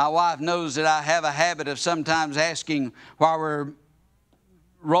 My wife knows that I have a habit of sometimes asking while we're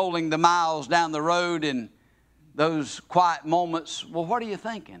rolling the miles down the road in those quiet moments, well, what are you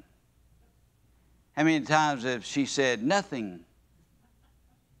thinking? How many times have she said, nothing?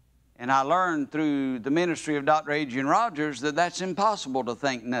 And I learned through the ministry of Dr. Adrian Rogers that that's impossible to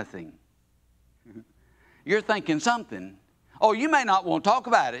think nothing. You're thinking something. Oh, you may not want to talk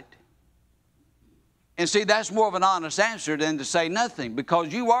about it. And see, that's more of an honest answer than to say nothing,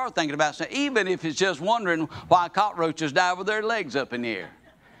 because you are thinking about something, even if it's just wondering why cockroaches die with their legs up in the air.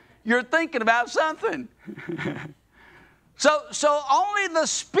 You're thinking about something. So only the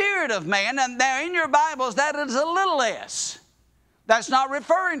spirit of man, and there in your Bibles that is a little s. That's not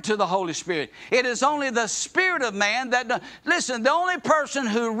referring to the Holy Spirit. It is only the spirit of man that, listen, the only person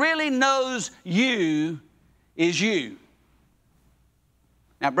who really knows you is you.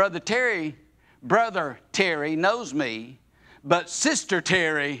 Now, Brother Terry knows me, but Sister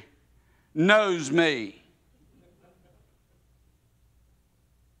Terry knows me.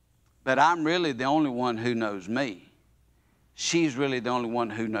 But I'm really the only one who knows me. She's really the only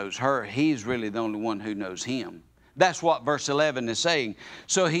one who knows her. He's really the only one who knows him. That's what verse 11 is saying.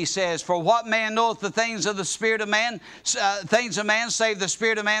 So he says, for what man knoweth the things of the spirit of man, things of man, save the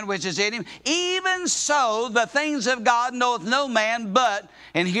spirit of man which is in him? Even so, the things of God knoweth no man but,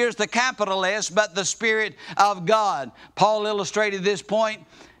 and here's the capital S, but the Spirit of God. Paul illustrated this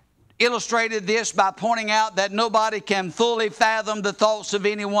by pointing out that nobody can fully fathom the thoughts of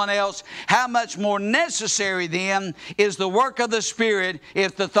anyone else. How much more necessary then is the work of the Spirit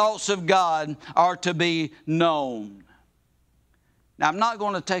if the thoughts of God are to be known? Now, I'm not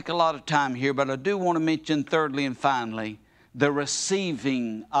going to take a lot of time here, but I do want to mention thirdly and finally the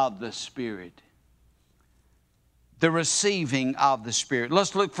receiving of the Spirit. The receiving of the Spirit.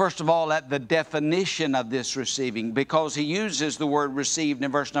 Let's look first of all at the definition of this receiving, because he uses the word received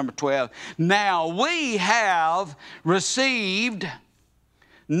in verse number 12. Now we have received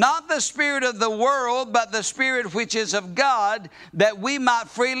not the spirit of the world, but the Spirit which is of God, that we might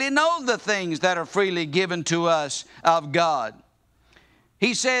freely know the things that are freely given to us of God.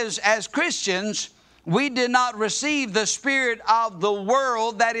 He says, as Christians, we did not receive the spirit of the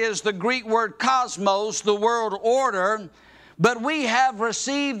world, that is the Greek word cosmos, the world order, but we have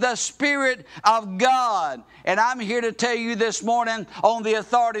received the Spirit of God. And I'm here to tell you this morning on the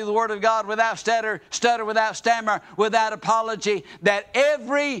authority of the Word of God, without stutter, without stammer, without apology, that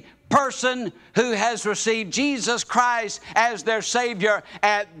every person who has received Jesus Christ as their Savior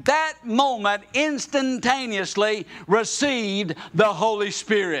at that moment instantaneously received the Holy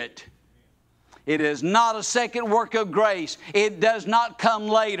Spirit. It is not a second work of grace. It does not come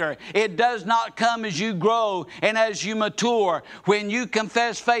later. It does not come as you grow and as you mature. When you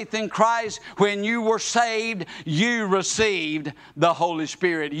confess faith in Christ, when you were saved, you received the Holy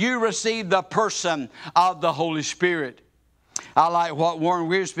Spirit. You received the person of the Holy Spirit. I like what Warren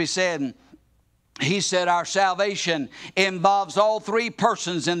Wiersbe said. He said our salvation involves all three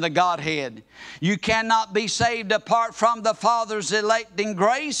persons in the Godhead. You cannot be saved apart from the Father's electing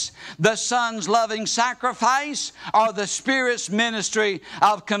grace, the Son's loving sacrifice, or the Spirit's ministry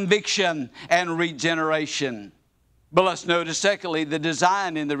of conviction and regeneration. But let's notice secondly the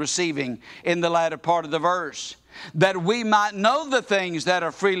design in the receiving in the latter part of the verse. That we might know the things that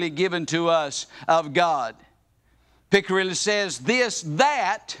are freely given to us of God. Pickerilli says this,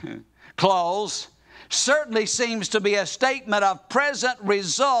 that clause certainly seems to be a statement of present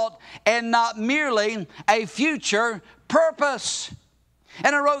result and not merely a future purpose.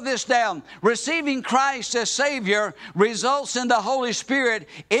 And I wrote this down. Receiving Christ as Savior results in the Holy Spirit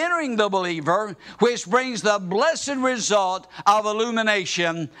entering the believer, which brings the blessed result of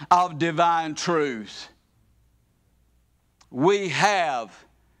illumination of divine truth. We have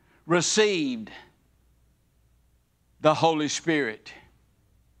received the Holy Spirit.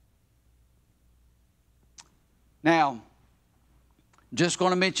 Now, just going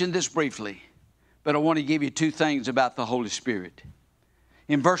to mention this briefly, but I want to give you two things about the Holy Spirit.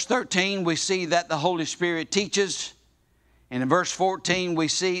 In verse 13, we see that the Holy Spirit teaches. And in verse 14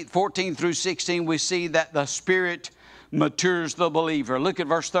 through 16, we see that the Spirit matures the believer. Look at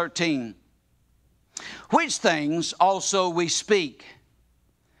verse 13. Which things also we speak.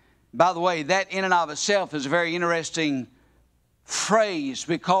 By the way, that in and of itself is a very interesting phrase,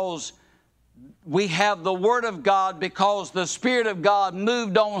 because we have the Word of God, because the Spirit of God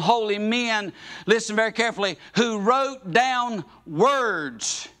moved on holy men, listen very carefully, who wrote down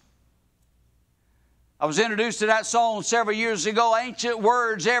words. I was introduced to that song several years ago, Ancient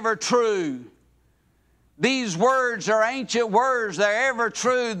Words Ever True. These words are ancient words. They're ever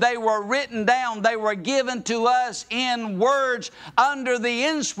true. They were written down. They were given to us in words under the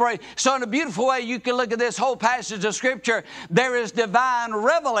inspiration. So in a beautiful way, you can look at this whole passage of Scripture. There is divine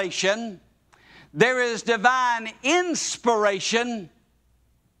revelation. There is divine inspiration.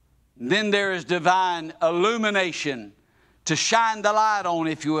 Then there is divine illumination, to shine the light on,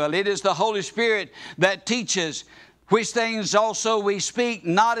 if you will. It is the Holy Spirit that teaches. Which things also we speak,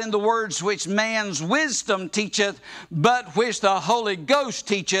 not in the words which man's wisdom teacheth, but which the Holy Ghost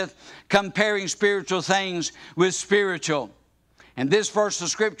teacheth, comparing spiritual things with spiritual. And this verse of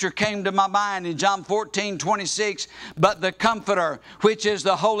Scripture came to my mind in John 14:26. But the Comforter, which is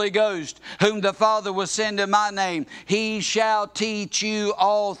the Holy Ghost, whom the Father will send in my name, He shall teach you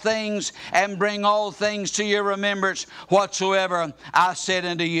all things, and bring all things to your remembrance, whatsoever I said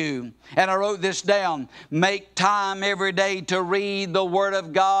unto you. And I wrote this down. Make time every day to read the Word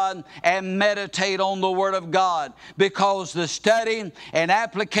of God and meditate on the Word of God, because the study and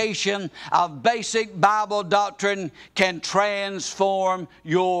application of basic Bible doctrine can transform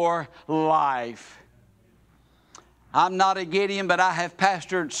your life. I'm not a Gideon, but I have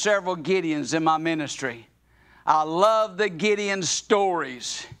pastored several Gideons in my ministry. I love the Gideon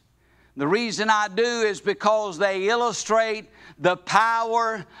stories. The reason I do is because they illustrate the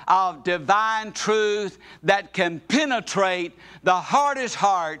power of divine truth that can penetrate the hardest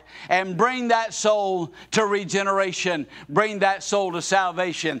heart and bring that soul to regeneration, bring that soul to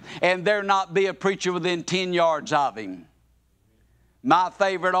salvation, and there not be a preacher within 10 yards of him. My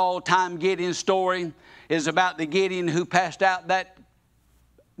favorite all-time Gideon story is about the Gideon who passed out that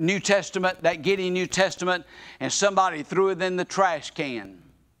New Testament, that Gideon New Testament, and somebody threw it in the trash can.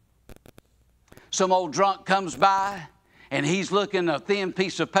 Some old drunk comes by, and he's looking a thin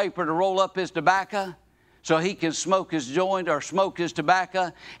piece of paper to roll up his tobacco so he can smoke his joint or smoke his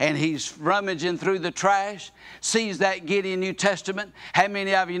tobacco, and he's rummaging through the trash, sees that Gideon New Testament. How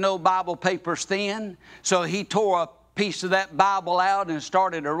many of you know Bible paper's thin? So he tore a piece of that Bible out and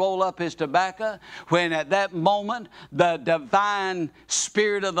started to roll up his tobacco, when at that moment the divine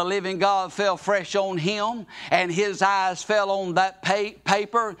Spirit of the living God fell fresh on him, and his eyes fell on that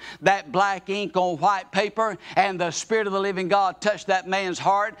paper, that black ink on white paper, and the Spirit of the living God touched that man's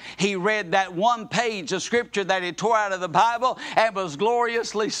heart. He read that one page of Scripture that he tore out of the Bible and was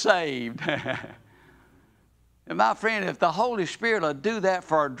gloriously saved. And my friend, if the Holy Spirit will do that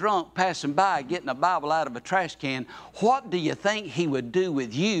for a drunk passing by getting a Bible out of a trash can, what do you think He would do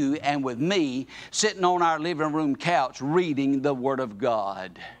with you and with me sitting on our living room couch reading the Word of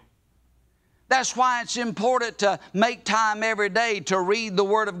God? That's why it's important to make time every day to read the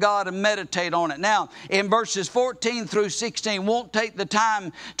Word of God and meditate on it. Now, in verses 14 through 16, won't take the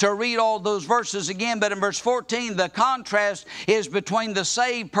time to read all those verses again, but in verse 14, the contrast is between the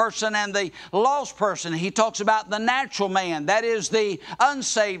saved person and the lost person. He talks about the natural man, that is the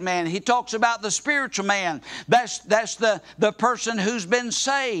unsaved man. He talks about the spiritual man, that's the person who's been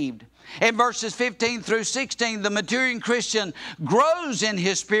saved. In verses 15 through 16, the maturing Christian grows in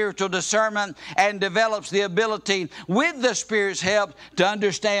his spiritual discernment and develops the ability, with the Spirit's help, to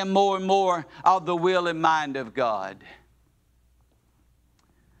understand more and more of the will and mind of God.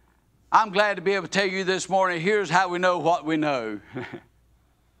 I'm glad to be able to tell you this morning, here's how we know what we know.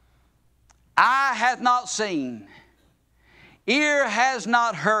 Eye hath not seen, ear has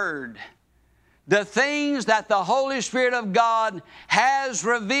not heard, the things that the Holy Spirit of God has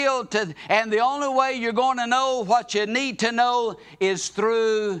revealed to, and the only way you're going to know what you need to know is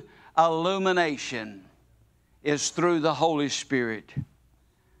through illumination, is through the Holy Spirit.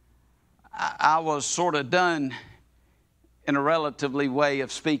 I was sort of done in a relatively way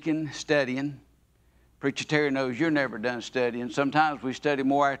of speaking, studying. Preacher Terry knows you're never done studying. Sometimes we study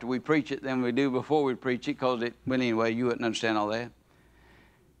more after we preach it than we do before we preach it, because but anyway, you wouldn't understand all that.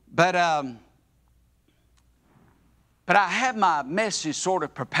 But I had my message sort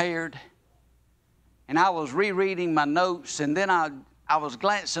of prepared, and I was rereading my notes, and then I was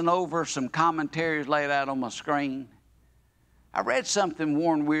glancing over some commentaries laid out on my screen. I read something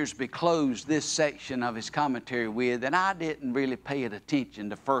Warren Wiersbe closed this section of his commentary with, and I didn't really pay it attention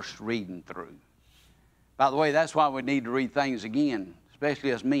the first reading through. By the way, that's why we need to read things again,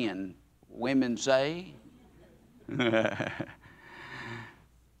 especially as men. Women say.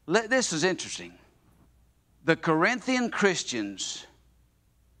 This is interesting. The Corinthian Christians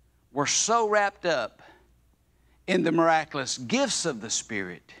were so wrapped up in the miraculous gifts of the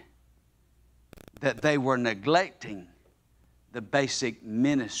Spirit that they were neglecting the basic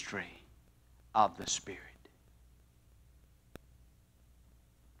ministry of the Spirit.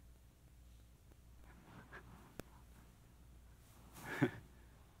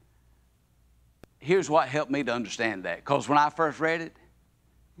 Here's what helped me to understand that. Because when I first read it,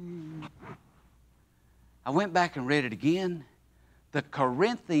 I went back and read it again. The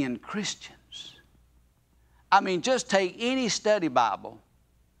Corinthian Christians. I mean, just take any study Bible.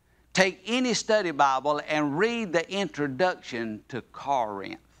 Take any study Bible and read the introduction to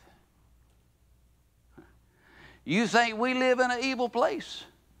Corinth. You think we live in an evil place?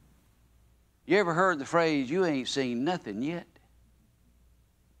 You ever heard the phrase, you ain't seen nothing yet?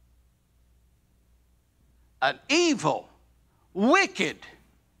 An evil, wicked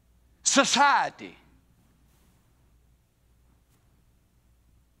society.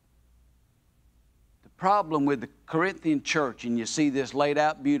 The problem with the Corinthian church, and you see this laid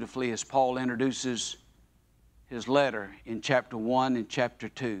out beautifully as Paul introduces his letter in chapter 1 and chapter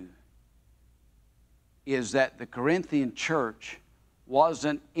 2, is that the Corinthian church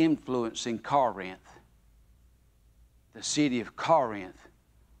wasn't influencing Corinth. The city of Corinth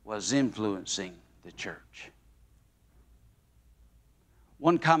was influencing the church.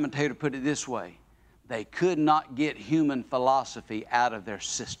 One commentator put it this way: they could not get human philosophy out of their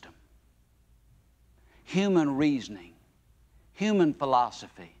system. Human reasoning, human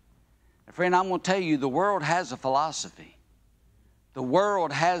philosophy. And friend, I'm going to tell you, the world has a philosophy. The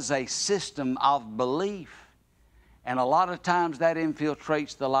world has a system of belief. And a lot of times that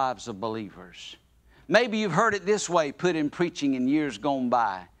infiltrates the lives of believers. Maybe you've heard it this way put in preaching in years gone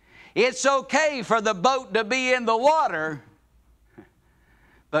by. It's okay for the boat to be in the water,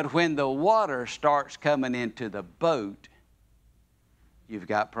 but when the water starts coming into the boat, you've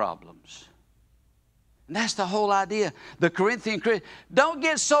got problems. And that's the whole idea. The Corinthian Christians, don't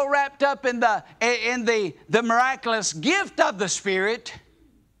get so wrapped up in the miraculous gift of the Spirit.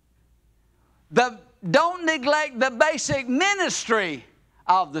 Don't neglect the basic ministry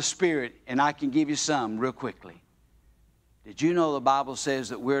of the Spirit. And I can give you some real quickly. Did you know the Bible says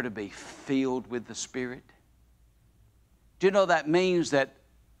that we're to be filled with the Spirit? Do you know that means that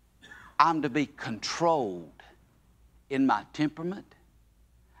I'm to be controlled in my temperament?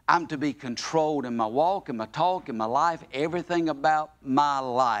 I'm to be controlled in my walk, in my talk, in my life. Everything about my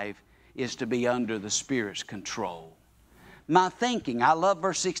life is to be under the Spirit's control. My thinking, I love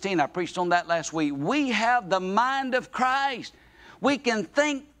verse 16. I preached on that last week. We have the mind of Christ. We can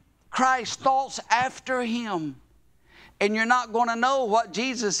think Christ's thoughts after Him. And you're not going to know what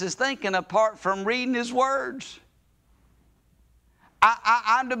Jesus is thinking apart from reading His words.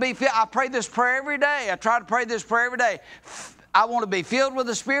 I'm to be filled. I pray this prayer every day. I try to pray this prayer every day. I want to be filled with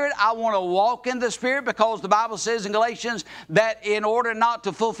the Spirit. I want to walk in the Spirit, because the Bible says in Galatians that in order not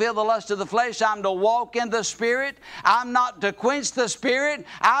to fulfill the lust of the flesh, I'm to walk in the Spirit. I'm not to quench the Spirit.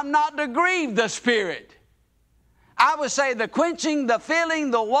 I'm not to grieve the Spirit. I would say the quenching, the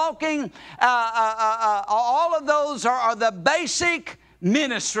filling, the walking, all of those are the basic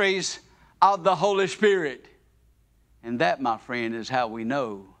ministries of the Holy Spirit. And that, my friend, is how we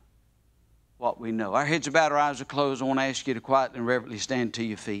know what we know. Our heads are bowed, our eyes are closed. I want to ask you to quietly and reverently stand to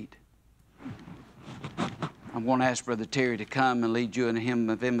your feet. I'm going to ask Brother Terry to come and lead you in a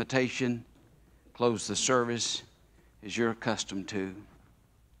hymn of invitation. Close the service as you're accustomed to.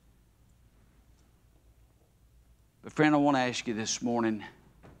 But friend, I want to ask you this morning,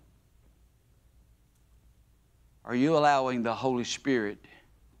 are you allowing the Holy Spirit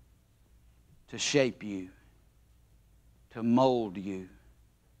to shape you, to mold you,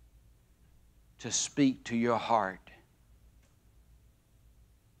 to speak to your heart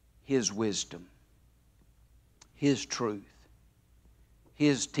His wisdom, His truth,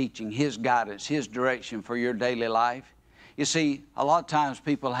 His teaching, His guidance, His direction for your daily life? You see, a lot of times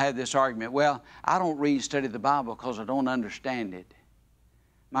people have this argument, well, I don't read and study the Bible because I don't understand it.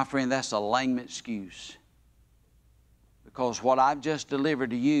 My friend, that's a lame excuse. Because what I've just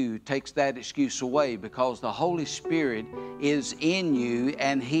delivered to you takes that excuse away, because the Holy Spirit is in you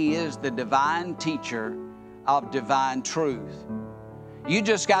and He is the divine teacher of divine truth. You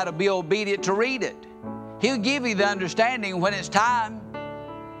just got to be obedient to read it. He'll give you the understanding when it's time.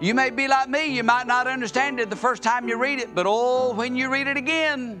 You may be like me. You might not understand it the first time you read it, but oh, when you read it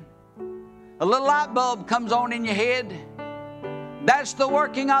again, a little light bulb comes on in your head. That's the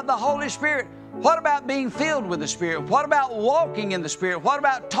working of the Holy Spirit. What about being filled with the Spirit? What about walking in the Spirit? What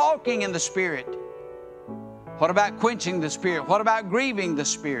about talking in the Spirit? What about quenching the Spirit? What about grieving the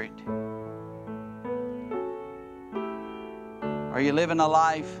Spirit? Are you living a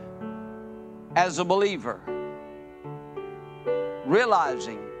life as a believer,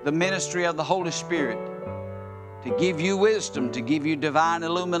 realizing the ministry of the Holy Spirit to give you wisdom, to give you divine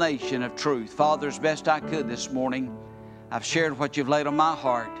illumination of truth? Father, as best I could this morning, I've shared what you've laid on my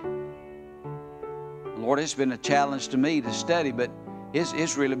heart. Lord, it's been a challenge to me to study, but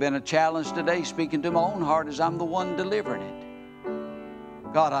it's really been a challenge today speaking to my own heart as I'm the one delivering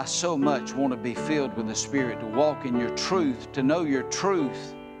it. God, I so much want to be filled with the Spirit, to walk in your truth, to know your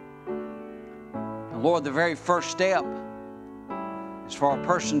truth. And Lord, the very first step is for a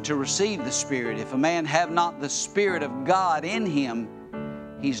person to receive the Spirit. If a man have not the Spirit of God in him,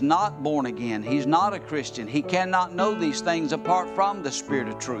 he's not born again. He's not a Christian. He cannot know these things apart from the Spirit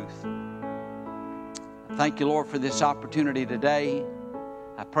of truth. Thank you, Lord, for this opportunity today.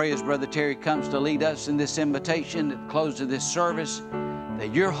 I pray as Brother Terry comes to lead us in this invitation at the close of this service,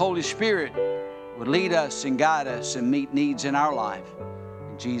 that your Holy Spirit would lead us and guide us and meet needs in our life.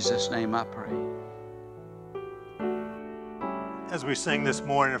 In Jesus' name I pray. As we sing this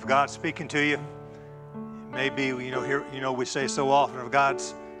morning, if God's speaking to you, maybe, here, we say so often, if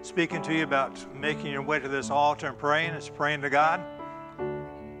God's speaking to you about making your way to this altar and praying, it's praying to God.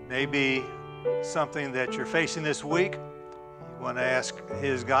 Maybe something that you're facing this week, you want to ask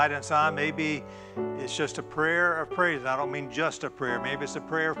His guidance on. Maybe it's just a prayer of praise. I don't mean just a prayer. Maybe it's a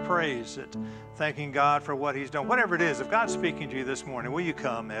prayer of praise, that thanking God for what He's done. Whatever it is, if God's speaking to you this morning, will you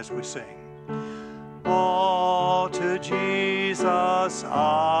come as we sing? All to Jesus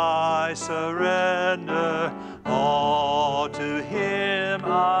I surrender, all to Him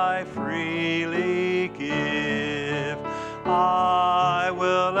I freely give. I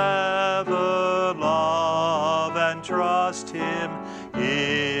will ever love and trust Him,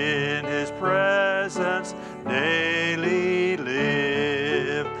 in His presence daily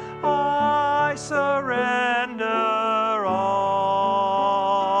live. I surrender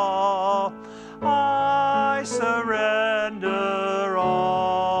all, I surrender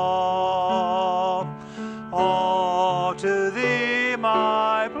all to Thee,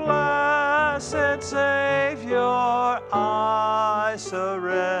 my blessed Savior, I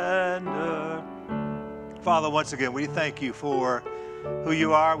surrender. Father, once again, we thank you for who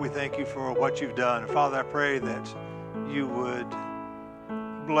you are. We thank you for what you've done. Father, I pray that you would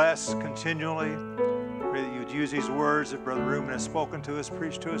bless continually. I pray that you would use these words that Brother Reuben has spoken to us,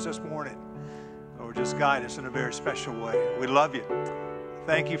 preached to us this morning. Lord, just guide us in a very special way. We love you.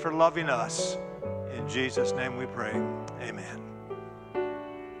 Thank you for loving us. In Jesus' name we pray. Amen.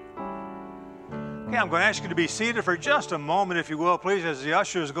 Okay, I'm going to ask you to be seated for just a moment, if you will, please, as the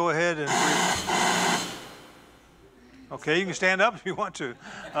ushers go ahead and... Okay, you can stand up if you want to.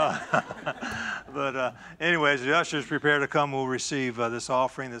 Anyways, the ushers prepare to come. We'll receive this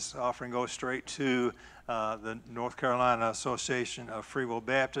offering. This offering goes straight to the North Carolina Association of Free Will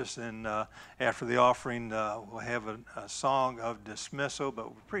Baptists. And after the offering, we'll have a song of dismissal.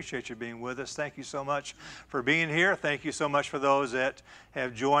 But we appreciate you being with us. Thank you so much for being here. Thank you so much for those that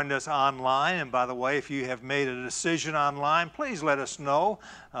have joined us online. And by the way, if you have made a decision online, please let us know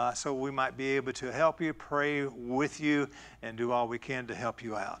so we might be able to help you, pray with you, and do all we can to help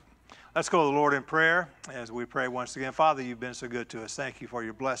you out. Let's go to the Lord in prayer as we pray once again. Father, you've been so good to us. Thank you for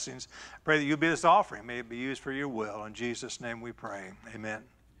your blessings. Pray that you be this offering. May it be used for your will. In Jesus' name we pray. Amen.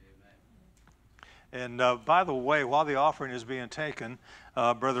 And by the way, while the offering is being taken,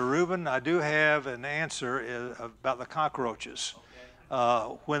 Brother Reuben, I do have an answer about the cockroaches.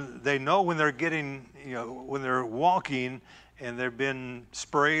 When they know when they're getting, when they're walking and they've been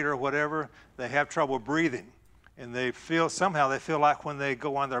sprayed or whatever, they have trouble breathing. And somehow they feel like when they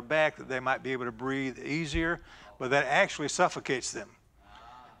go on their back that they might be able to breathe easier, but that actually suffocates them.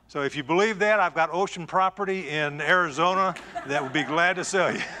 So if you believe that, I've got ocean property in Arizona that would be glad to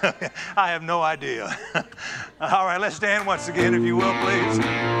sell you. I have no idea. All right, let's stand once again, if you will, please.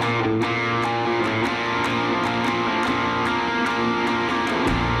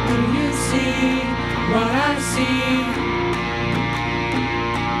 Do you see what I see?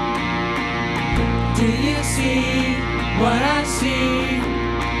 Do you see what I see?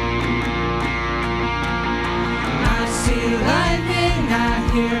 I see lightning, I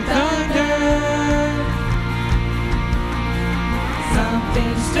hear thunder.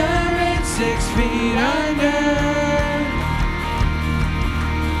 Something stirring 6 feet under.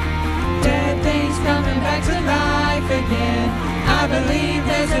 believe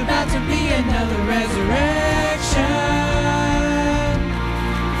there's about to be another resurrection.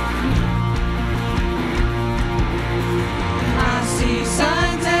 I see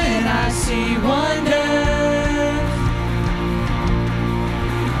signs and I see wonders.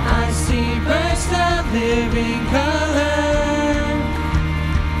 I see bursts of living color.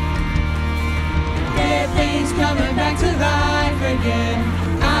 Dead things coming back to life again.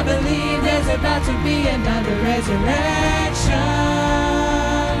 I believe there's about to be another resurrection.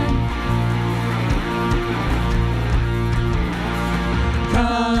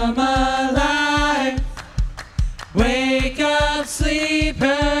 Come alive, wake up,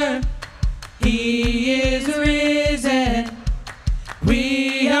 sleeper. He is risen.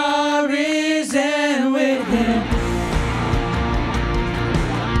 We are risen with him.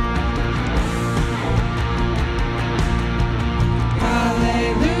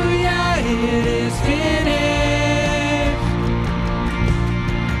 Hallelujah, it is finished.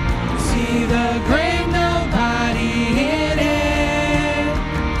 See the grave, nobody in it.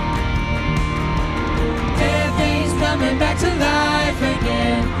 Dead things coming back to life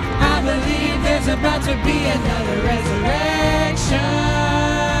again. I believe there's about to be another resurrection.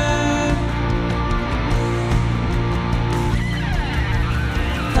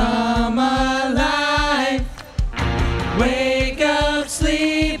 Come alive, wake up,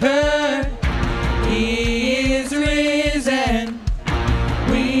 sleeper. He is risen.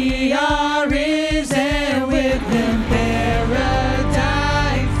 We are risen with him. Paradise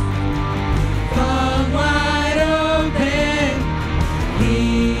flung wide open. He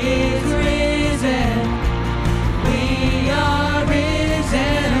is risen. We are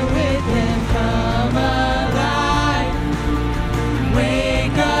risen with him. Come alive,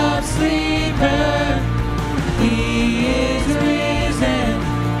 wake up, sleeper. He is risen.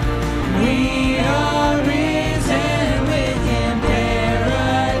 We are risen with him.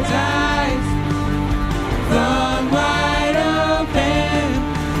 Paradise flung wide open.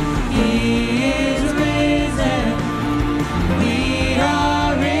 He is risen. We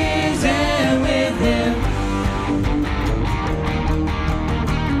are risen with him.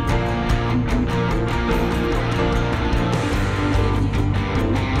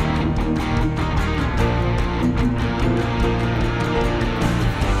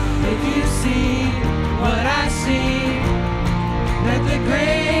 If you see what I see, that the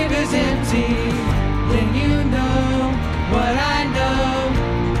grave is empty, then you know what I know.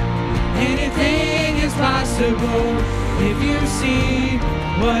 Anything is possible. If you see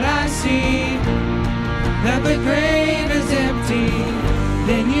what I see, that the grave is empty,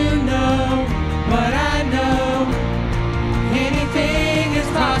 then you know what I know. Anything is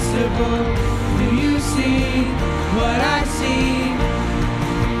possible. Do you see what I see?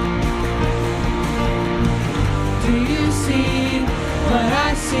 Do you see what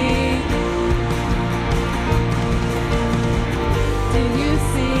I see? Do you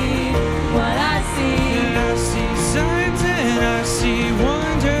see what I see? And I see signs and I see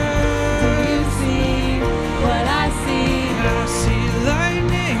wonders. Do you see what I see? I see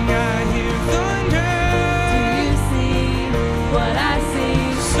lightning, I hear thunder. Do you see what I see?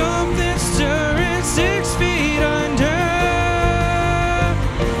 Something stirring 6 feet under.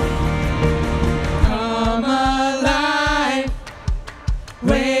 Come alive,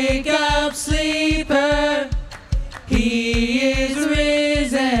 wake up, sleeper. He is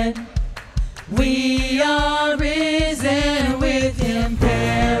risen. We are risen with him.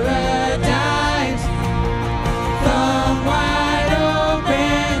 Paradise flung wide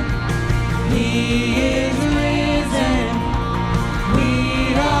open. He